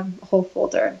like a whole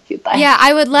folder if you'd like. Yeah,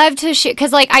 I would love to share,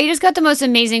 because like I just got the most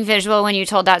amazing visual when you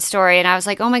told that story, and I was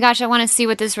like, oh my gosh, I want to see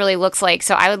what this really looks like.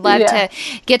 So I would love to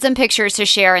get some pictures to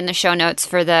share in the show notes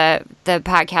for the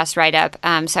podcast write up,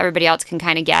 so everybody else can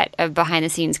kind of get a behind the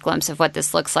scenes glimpse of what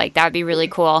this looks like. That would be really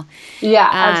cool. Yeah,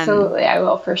 absolutely. I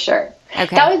will for sure.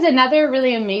 Okay. That was another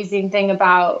really amazing thing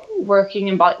about working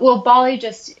in Bali. Well, Bali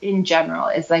just in general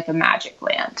is like a magic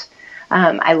land.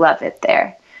 I love it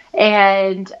there.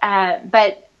 And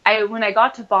but when I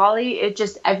got to Bali, it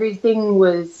just everything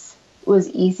was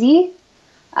easy,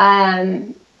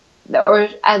 or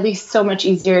at least so much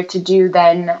easier to do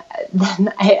than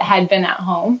it had been at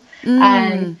home.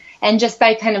 And just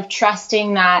by kind of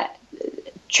trusting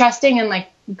and like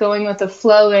going with the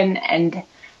flow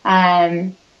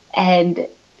and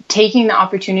taking the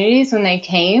opportunities when they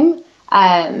came,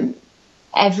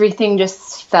 everything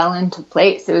just fell into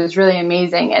place. It was really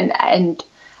amazing. And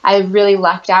I really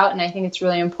lucked out. And I think it's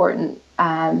really important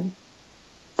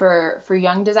for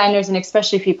young designers, and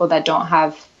especially people that don't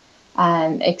have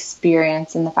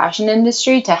experience in the fashion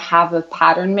industry, to have a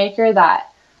pattern maker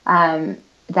that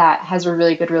has a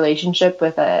really good relationship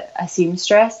with a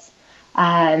seamstress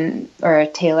or a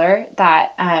tailor,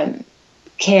 that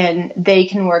they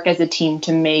can work as a team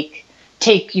to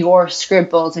take your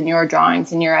scribbles and your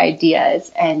drawings and your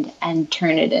ideas and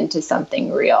turn it into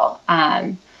something real.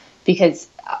 Because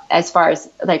as far as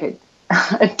like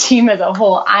a team as a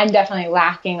whole, I'm definitely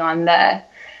lacking on the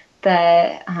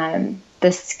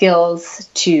skills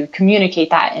to communicate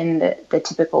that in the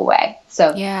typical way.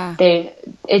 So yeah,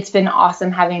 it's been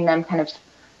awesome having them kind of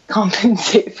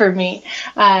compensate for me,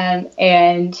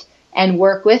 and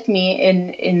work with me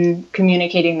in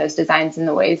communicating those designs in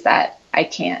the ways that I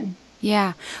can.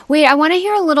 Yeah. Wait, I want to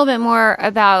hear a little bit more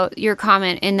about your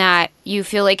comment in that you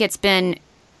feel like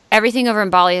everything over in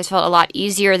Bali has felt a lot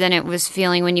easier than it was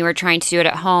feeling when you were trying to do it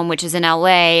at home, which is in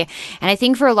LA. And I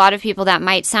think for a lot of people that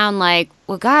might sound like,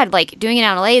 well, God, like doing it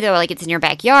in LA though, like it's in your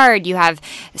backyard, you have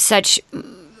such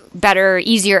better,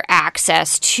 easier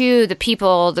access to the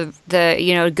people,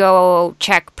 go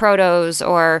check protos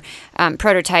or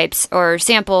prototypes or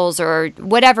samples or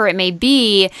whatever it may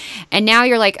be. And now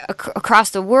you're like across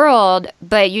the world,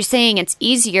 but you're saying it's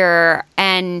easier.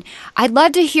 And I'd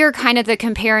love to hear kind of the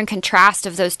compare and contrast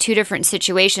of those two different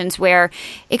situations where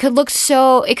it could look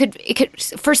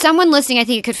for someone listening, I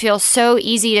think it could feel so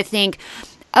easy to think,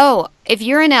 oh, if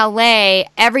you're in LA,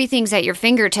 everything's at your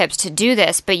fingertips to do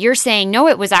this. But you're saying, no,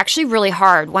 it was actually really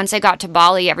hard. Once I got to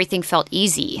Bali, everything felt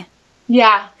easy.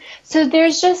 Yeah. So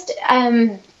there's just,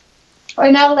 in LA,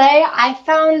 I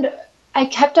found I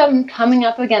kept on coming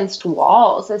up against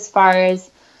walls as far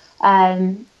as,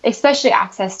 especially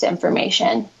access to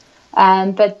information.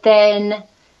 But then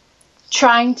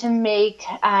trying to make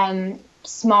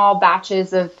small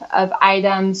batches of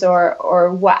items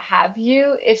or what have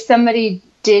you, if somebody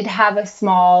did have a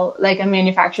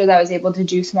manufacturer that was able to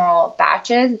do small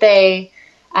batches, they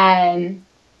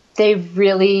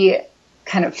really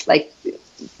kind of like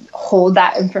hold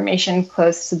that information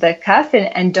close to the cuff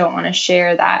and don't want to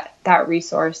share that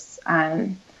resource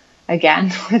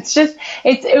again.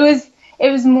 It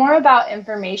was more about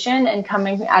information and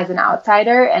coming as an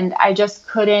outsider, and I just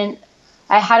couldn't.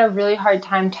 I had a really hard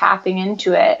time tapping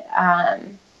into it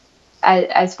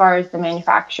as far as the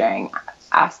manufacturing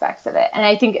aspects of it. And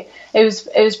I think it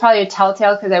was probably a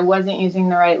telltale because I wasn't using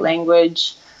the right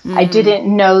language. Mm-hmm. I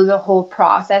didn't know the whole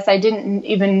process. I didn't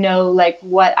even know like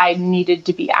what I needed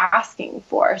to be asking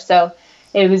for. So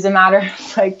it was a matter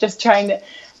of like just trying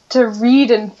to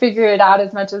read and figure it out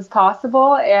as much as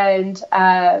possible and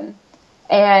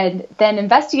then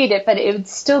investigate it, but it would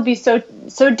still be so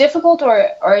difficult,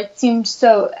 or it seemed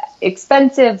so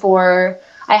expensive, or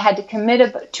I had to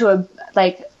commit to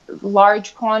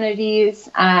large quantities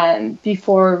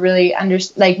before really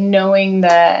knowing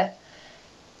the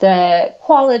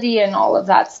quality and all of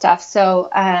that stuff. So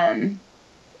and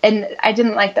I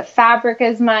didn't like the fabric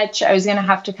as much. I was going to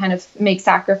have to kind of make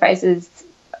sacrifices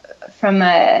from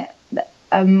not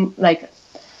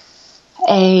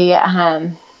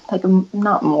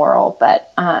moral,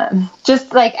 but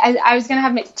just like I was going to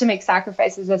have to make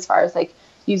sacrifices as far as like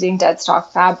using dead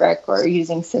stock fabric or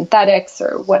using synthetics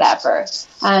or whatever.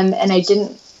 And I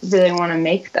didn't really want to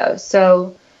make those.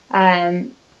 So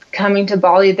coming to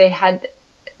Bali,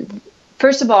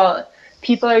 first of all,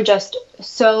 people are just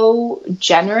so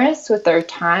generous with their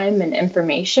time and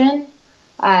information.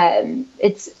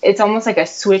 It's almost like a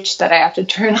switch that I have to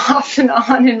turn off and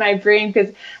on in my brain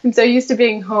because I'm so used to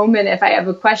being home, and if I have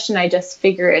a question, I just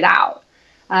figure it out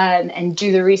and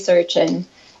do the research and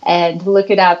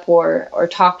look it up or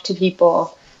talk to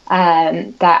people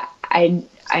that I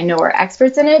know are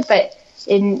experts in it. But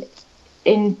in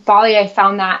Bali, I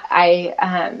found that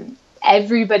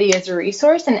everybody is a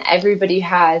resource and everybody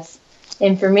has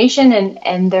information,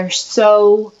 and they're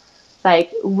so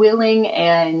like willing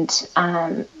and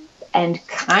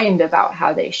kind about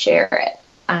how they share it,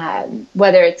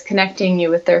 whether it's connecting you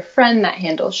with their friend that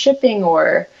handles shipping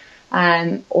or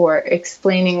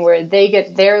explaining where they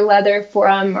get their leather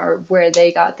from or where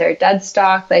they got their dead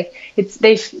stock. Like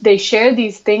they share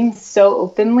these things so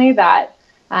openly that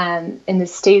in the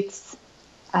States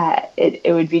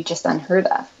it would be just unheard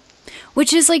of.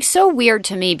 Which is like so weird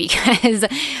to me because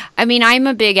I mean I'm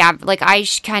a big I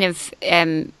kind of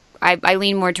I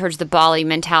lean more towards the Bali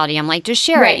mentality. I'm like, just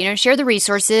share it, share the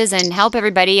resources and help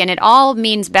everybody. And it all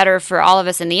means better for all of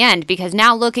us in the end, because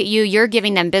now look at you, you're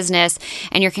giving them business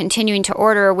and you're continuing to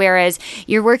order. Whereas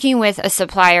you're working with a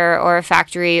supplier or a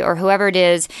factory or whoever it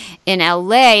is in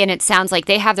LA. And it sounds like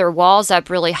they have their walls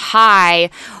up really high,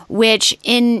 which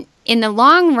in the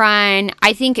long run,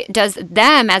 I think does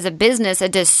them as a business a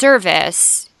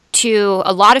disservice to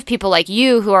a lot of people like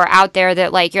you who are out there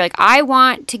that like, you're like, I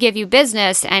want to give you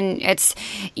business and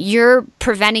you're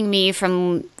preventing me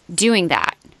from doing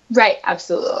that. Right.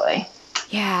 Absolutely.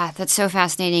 Yeah. That's so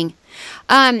fascinating.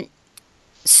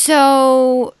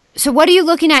 So what are you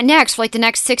looking at next for like the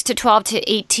next 6 to 12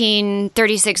 to 18,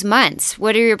 36 months?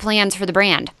 What are your plans for the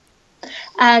brand?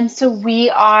 So we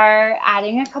are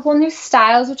adding a couple new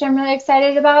styles, which I'm really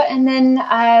excited about.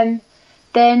 And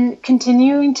then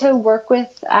continuing to work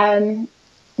with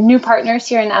new partners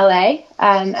here in LA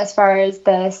as far as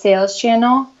the sales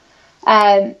channel.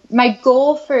 My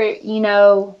goal for,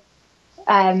 long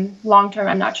term,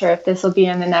 I'm not sure if this will be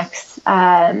in the next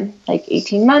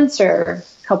 18 months or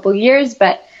a couple years,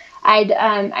 but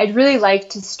I'd really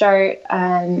like to start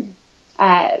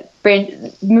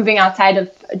moving outside of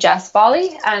just Bali.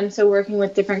 So working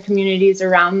with different communities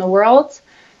around the world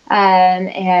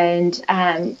and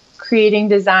creating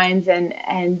designs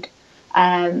and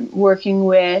working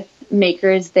with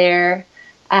makers there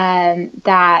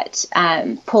that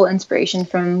pull inspiration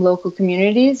from local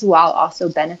communities while also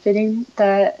benefiting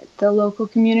the local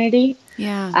community.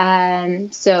 Yeah.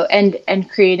 So and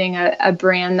creating a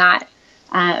brand that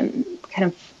kind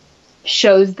of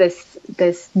shows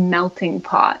this melting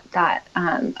pot that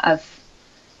of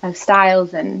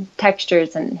styles and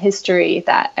textures and history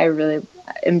that I really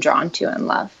am drawn to and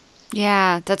love.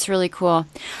 Yeah, that's really cool.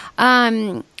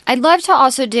 I'd love to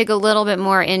also dig a little bit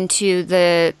more into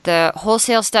the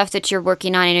wholesale stuff that you're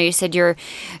working on. I know you said you're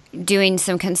doing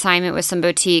some consignment with some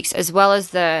boutiques, as well as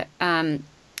the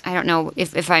I don't know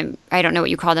I don't know what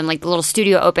you call them, like the little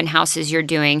studio open houses you're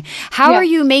doing. How are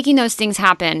you making those things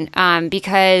happen?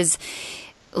 Because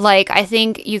like, I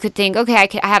think you could think, okay,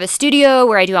 I have a studio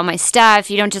where I do all my stuff.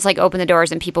 You don't just like open the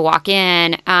doors and people walk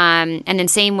in. And then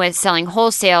same with selling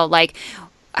wholesale. Like,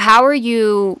 how are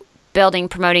you building,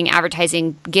 promoting,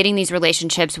 advertising, getting these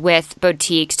relationships with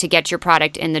boutiques to get your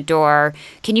product in the door?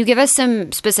 Can you give us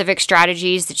some specific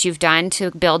strategies that you've done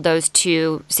to build those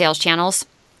two sales channels?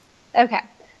 Okay.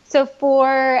 So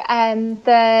for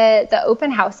the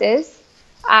open houses,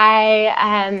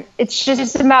 it's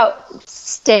just about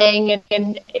staying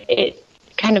in it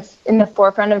kind of in the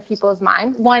forefront of people's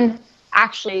mind. One,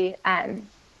 actually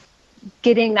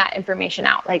getting that information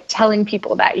out, like telling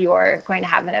people that you're going to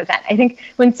have an event. I think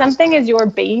when something is your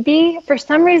baby, for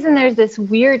some reason there's this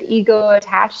weird ego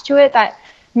attached to it that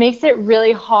makes it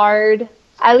really hard,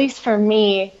 at least for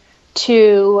me,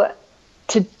 to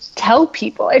tell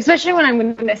people, especially when I'm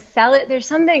going to sell it. There's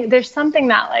something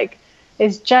that like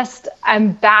is just,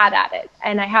 I'm bad at it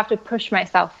and I have to push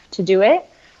myself to do it.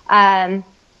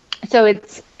 So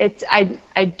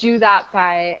I do that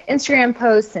by Instagram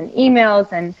posts and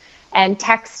emails and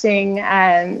texting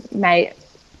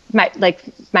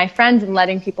my friends and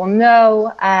letting people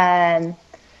know.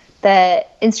 The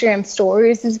Instagram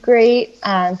stories is great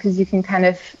because you can kind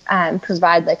of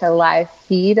provide like a live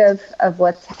feed of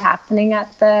what's happening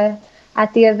at the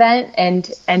event,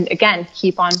 and again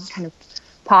keep on kind of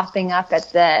popping up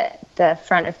at the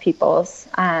front of people's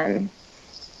kind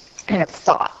of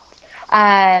thoughts.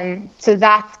 So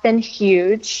that's been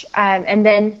huge. And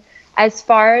then as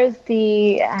far as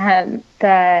the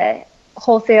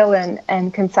wholesale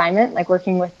and consignment, like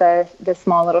working with the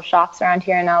small little shops around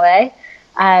here in LA,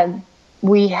 I'm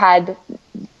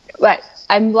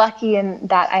lucky in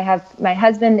that I have my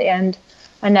husband and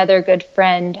another good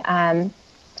friend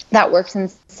that works in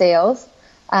sales,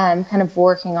 kind of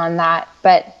working on that.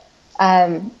 But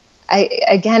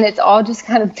again, it's all just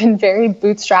kind of been very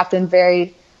bootstrapped and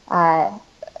very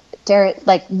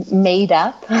made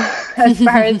up as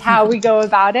far as how we go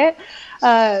about it.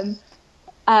 My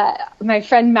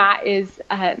friend Matt is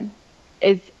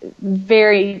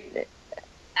very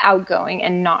outgoing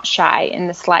and not shy in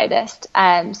the slightest.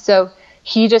 So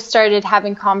he just started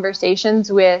having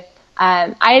conversations with,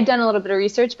 I had done a little bit of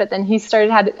research, but then he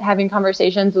started having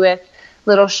conversations with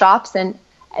little shops and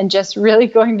just really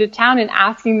going to town and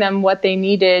asking them what they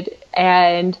needed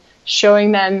and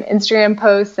showing them Instagram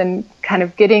posts and kind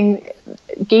of gauging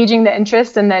the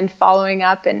interest and then following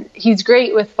up. And he's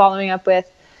great with following up with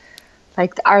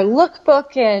like our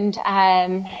lookbook and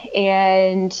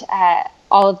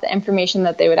all of the information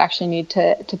that they would actually need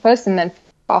to post, and then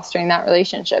fostering that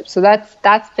relationship. So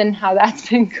that's been how that's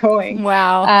been going.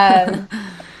 Wow.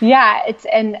 Yeah,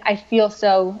 and I feel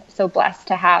so blessed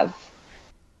to have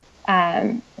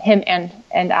him and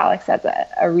Alex as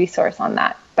a resource on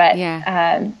that. But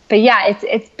yeah,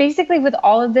 it's basically with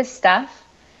all of this stuff.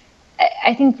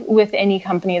 I think with any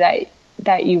company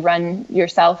that you run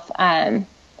yourself,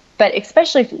 but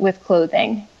especially with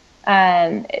clothing,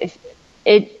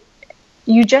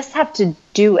 you just have to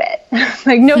do it.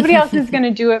 Like nobody else is going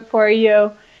to do it for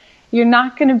you. You're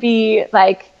not going to be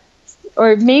like,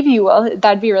 or maybe you will.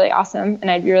 That'd be really awesome,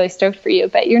 and I'd be really stoked for you.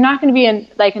 But you're not going to be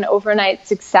an overnight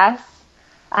success,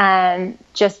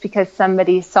 just because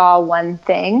somebody saw one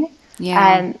thing.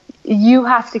 Yeah. You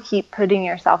have to keep putting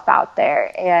yourself out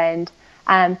there and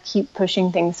keep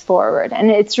pushing things forward.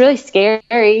 And it's really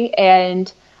scary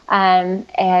and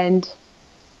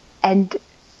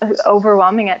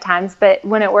overwhelming at times, but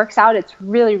when it works out, it's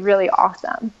really, really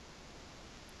awesome.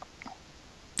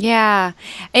 Yeah.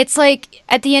 It's like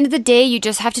at the end of the day, you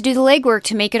just have to do the legwork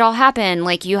to make it all happen.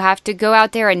 Like you have to go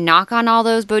out there and knock on all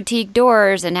those boutique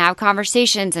doors and have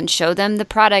conversations and show them the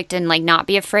product and like not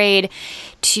be afraid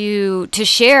to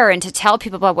share and to tell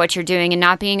people about what you're doing and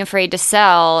not being afraid to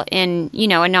sell in,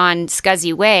 a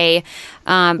non-scuzzy way.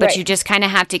 But right. You just kind of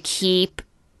have to keep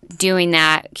doing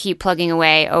that, keep plugging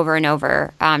away over and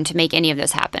over to make any of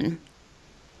this happen.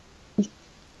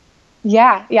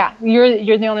 Yeah, yeah.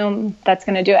 You're the only one that's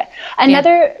going to do it.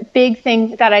 Another big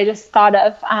thing that I just thought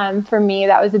of for me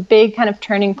that was a big kind of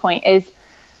turning point is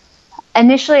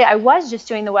initially I was just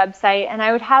doing the website and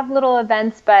I would have little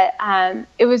events, but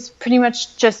it was pretty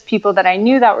much just people that I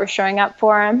knew that were showing up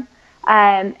for them.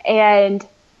 And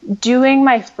doing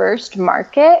my first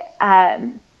market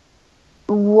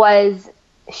was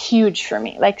huge for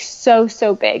me, like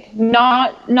so big.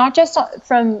 Not just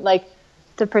from like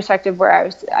the perspective where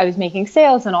I was making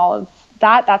sales and all of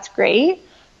that. That's great,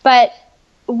 but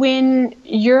when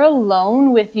you're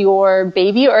alone with your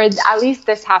baby, or at least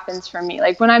this happens for me,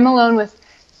 like when I'm alone with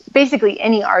basically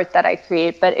any art that I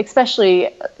create, but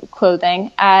especially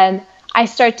clothing, and I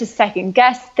start to second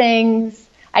guess things.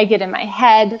 I get in my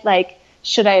head, like,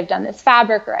 should I have done this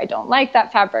fabric, or I don't like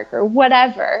that fabric, or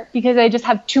whatever, because I just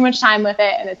have too much time with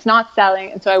it and it's not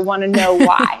selling. And so I want to know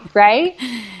why. Right.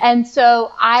 And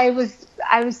so I was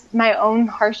my own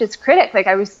harshest critic. Like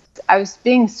I was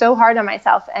being so hard on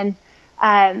myself. And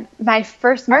my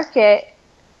first market,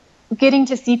 getting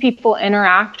to see people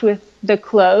interact with the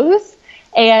clothes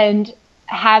and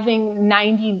having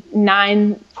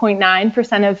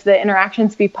 99.9% of the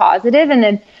interactions be positive, and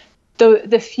then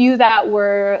the few that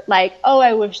were like, oh,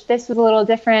 I wish this was a little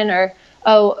different, or,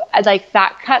 oh, like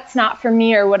that cut's not for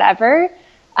me, or whatever,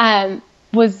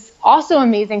 was also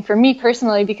amazing for me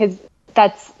personally, because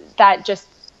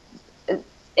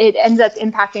it ends up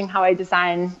impacting how I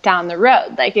design down the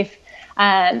road. Like if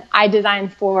I design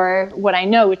for what I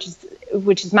know, which is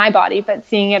my body, but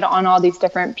seeing it on all these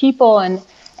different people and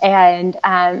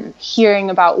hearing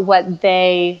about what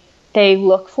they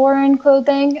look for in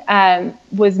clothing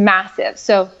was massive.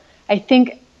 So I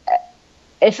think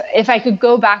if I could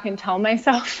go back and tell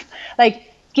myself,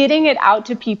 like, getting it out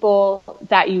to people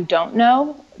that you don't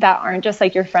know, that aren't just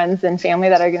like your friends and family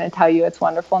that are going to tell you it's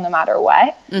wonderful no matter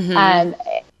what, and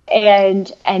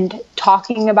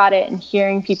talking about it and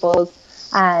hearing people's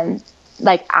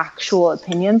like actual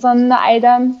opinions on the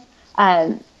item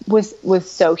was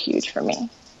so huge for me.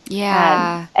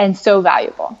 Yeah. And so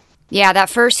valuable. Yeah, that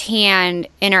firsthand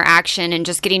interaction and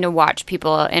just getting to watch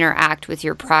people interact with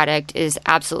your product is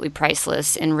absolutely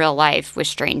priceless in real life with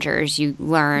strangers. You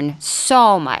learn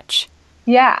so much.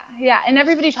 Yeah. And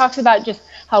everybody talks about just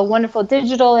how wonderful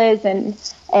digital is, and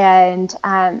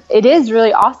it is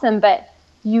really awesome, but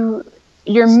you're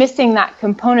missing that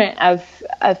component of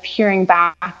hearing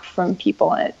back from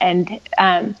people and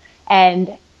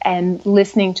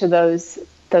listening to those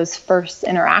first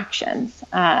interactions.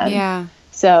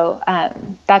 So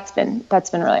that's been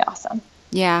really awesome.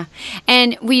 Yeah.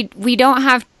 And we don't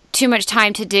have too much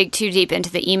time to dig too deep into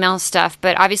the email stuff,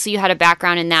 but obviously you had a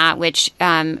background in that, which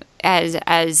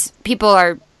as people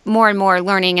are more and more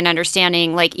learning and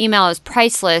understanding, like, email is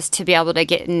priceless to be able to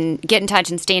get in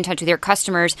touch and stay in touch with your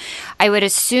customers. I would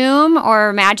assume or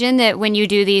imagine that when you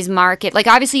do these like,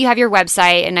 obviously you have your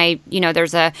website and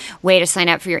there's a way to sign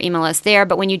up for your email list there,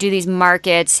 but when you do these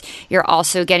markets, you're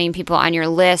also getting people on your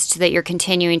list, that you're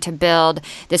continuing to build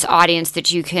this audience that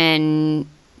you can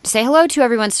say hello to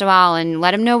every once in a while and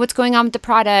let them know what's going on with the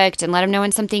product and let them know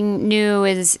when something new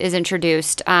is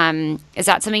introduced. Is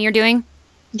that something you're doing?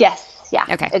 Yes. Yeah,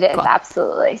 okay, it is. Cool.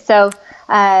 Absolutely. So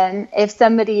if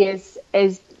somebody is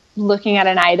looking at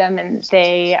an item and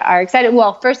they are excited,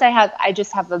 well, first I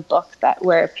just have a book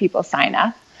where people sign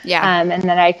up. Yeah. And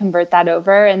then I convert that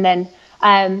over, and then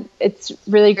it's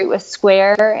really great with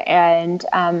Square, and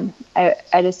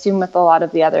I'd assume with a lot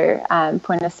of the other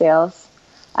point of sales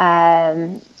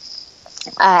apps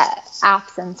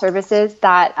and services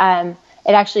that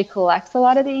it actually collects a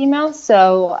lot of the emails.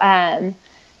 So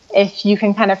if you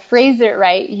can kind of phrase it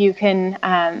right, you can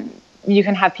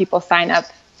have people sign up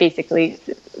basically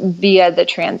via the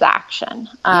transaction,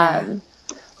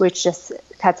 which just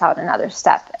cuts out another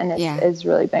step, and it's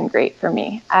really been great for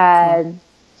me. Cool.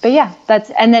 But yeah,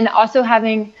 and then also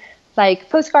having like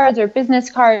postcards or business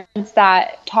cards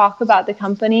that talk about the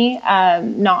company,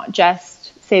 not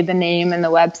just say the name and the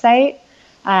website.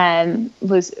 That's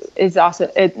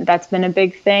been a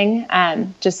big thing,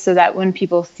 just so that when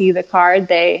people see the card,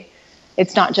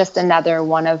 it's not just another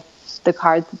one of the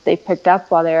cards that they picked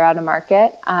up while they're out of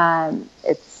market.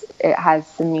 It has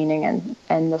some meaning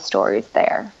and the stories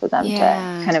there for them to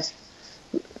kind of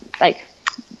like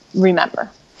remember.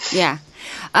 Yeah.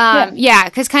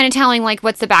 Because kind of telling like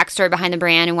what's the backstory behind the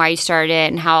brand and why you started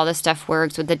it and how all this stuff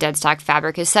works with the dead stock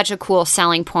fabric is such a cool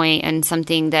selling point, and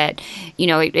something that,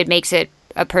 it makes it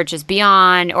a purchase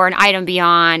beyond, or an item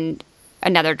beyond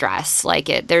another dress.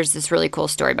 Like there's this really cool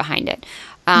story behind it.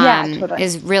 Totally.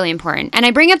 is really important. And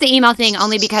I bring up the email thing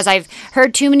only because I've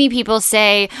heard too many people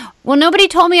say, well, nobody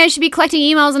told me I should be collecting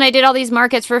emails, and I did all these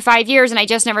markets for 5 years and I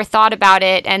just never thought about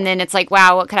it. And then it's like,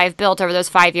 wow, what could I have built over those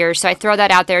 5 years? So I throw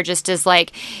that out there just as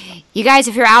like, you guys,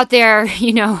 if you're out there,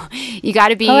 you got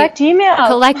to be collect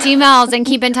emails and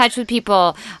keep in touch with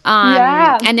people.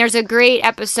 And there's a great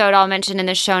episode I'll mention in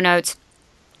the show notes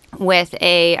with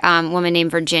a woman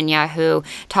named Virginia who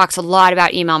talks a lot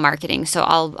about email marketing. So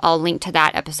I'll link to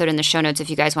that episode in the show notes if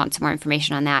you guys want some more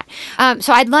information on that.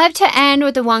 So I'd love to end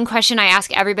with the one question I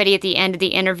ask everybody at the end of the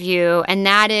interview, and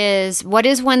that is, what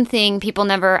is one thing people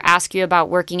never ask you about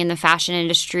working in the fashion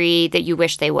industry that you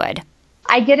wish they would?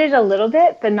 I get it a little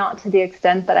bit, but not to the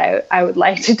extent that I would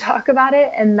like to talk about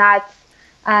it. And that's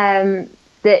the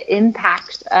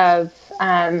impact of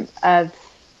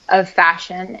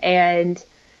fashion and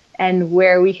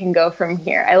where we can go from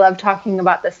here. I love talking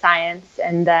about the science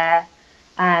and the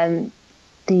kind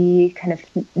of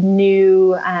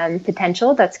new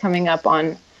potential that's coming up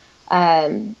on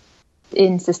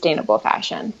in sustainable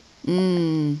fashion.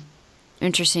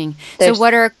 Interesting. So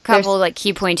what are a couple like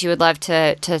key points you would love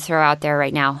to throw out there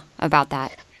right now about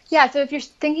that? Yeah. So if you're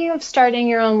thinking of starting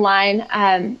your own line,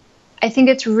 I think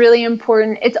it's really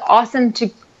important. It's awesome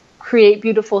to create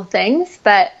beautiful things,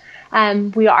 but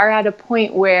we are at a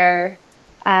point where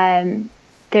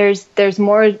there's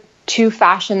more to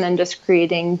fashion than just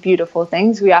creating beautiful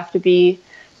things. We have to be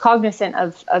cognizant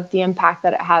of the impact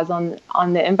that it has on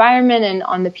the environment and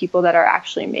on the people that are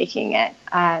actually making it.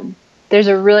 There's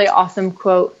a really awesome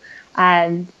quote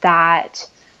that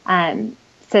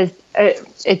says,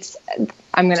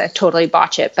 I'm going to totally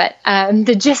botch it, but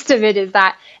the gist of it is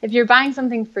that if you're buying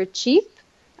something for cheap,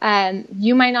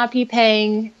 you might not be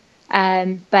paying,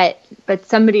 but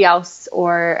somebody else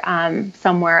or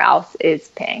somewhere else is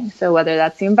paying. So whether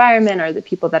that's the environment or the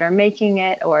people that are making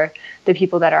it or the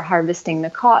people that are harvesting the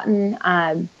cotton,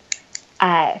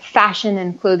 fashion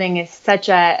and clothing is such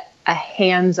a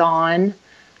hands-on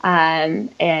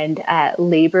and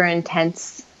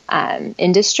labor-intense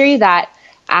industry that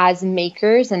as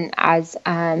makers and as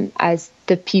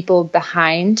the people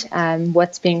behind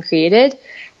what's being created,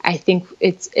 I think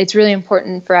it's really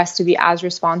important for us to be as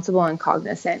responsible and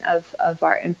cognizant of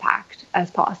our impact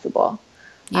as possible.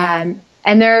 Yeah.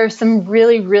 And there are some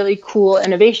really, really cool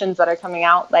innovations that are coming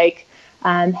out, like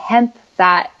hemp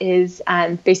that is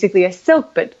basically a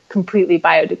silk but completely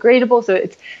biodegradable. So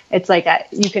it's like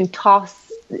you can toss.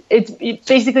 It's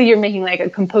basically you're making like a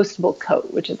compostable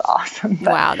coat, which is awesome.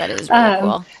 But, wow, that is really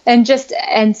cool. And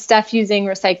stuff using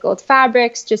recycled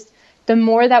fabrics. Just the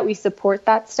more that we support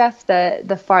that stuff,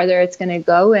 the farther it's going to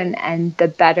go, and the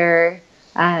better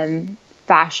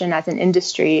fashion as an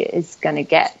industry is going to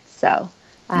get. So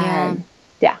that's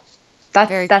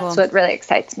what really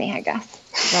excites me, I guess.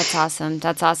 That's awesome.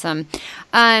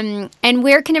 And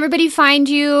where can everybody find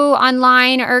you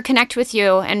online or connect with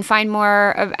you and find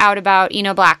more out about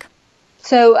Eno Black?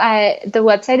 So the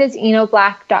website is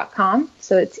enoblack.com.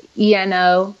 So it's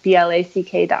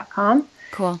enoblack.com.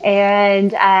 Cool.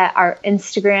 And our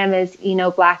Instagram is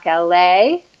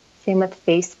enoblackla. Same with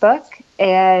Facebook.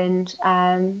 And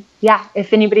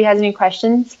if anybody has any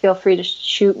questions, feel free to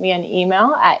shoot me an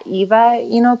email at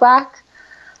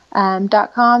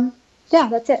eva@enoblack.com. Yeah,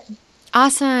 that's it.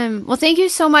 Awesome. Well, thank you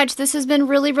so much. This has been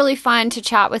really, really fun to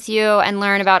chat with you and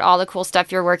learn about all the cool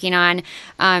stuff you're working on.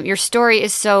 Your story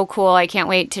is so cool. I can't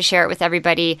wait to share it with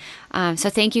everybody. So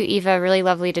thank you, Eva. Really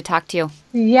lovely to talk to you.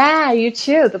 Yeah, you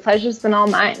too. The pleasure's been all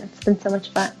mine. It's been so much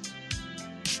fun.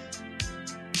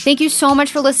 Thank you so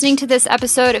much for listening to this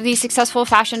episode of the Successful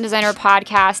Fashion Designer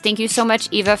Podcast. Thank you so much,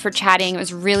 Eva, for chatting. It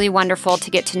was really wonderful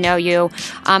to get to know you.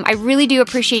 I really do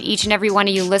appreciate each and every one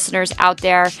of you listeners out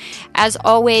there. As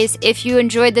always, if you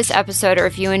enjoyed this episode or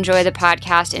if you enjoy the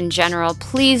podcast in general,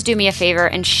 please do me a favor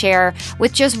and share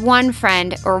with just one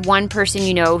friend or one person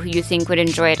you know who you think would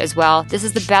enjoy it as well. This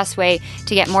is the best way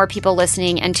to get more people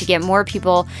listening and to get more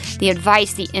people the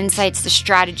advice, the insights, the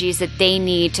strategies that they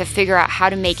need to figure out how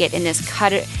to make it in this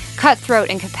cutthroat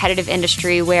and competitive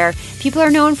industry where people are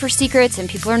known for secrets and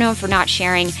people are known for not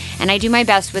sharing. And I do my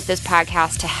best with this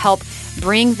podcast to help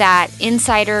bring that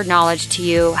insider knowledge to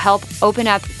you, help open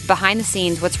up behind the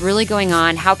scenes what's really going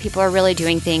on, how people are really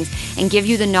doing things, and give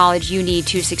you the knowledge you need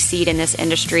to succeed in this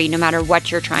industry no matter what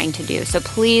you're trying to do. So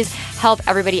please help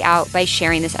everybody out by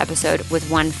sharing this episode with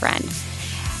one friend.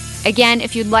 Again,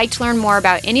 if you'd like to learn more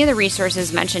about any of the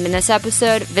resources mentioned in this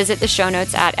episode, visit the show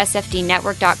notes at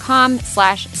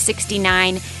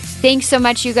sfdnetwork.com/69. Thanks so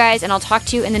much, you guys, and I'll talk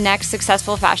to you in the next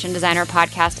Successful Fashion Designer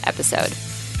Podcast episode.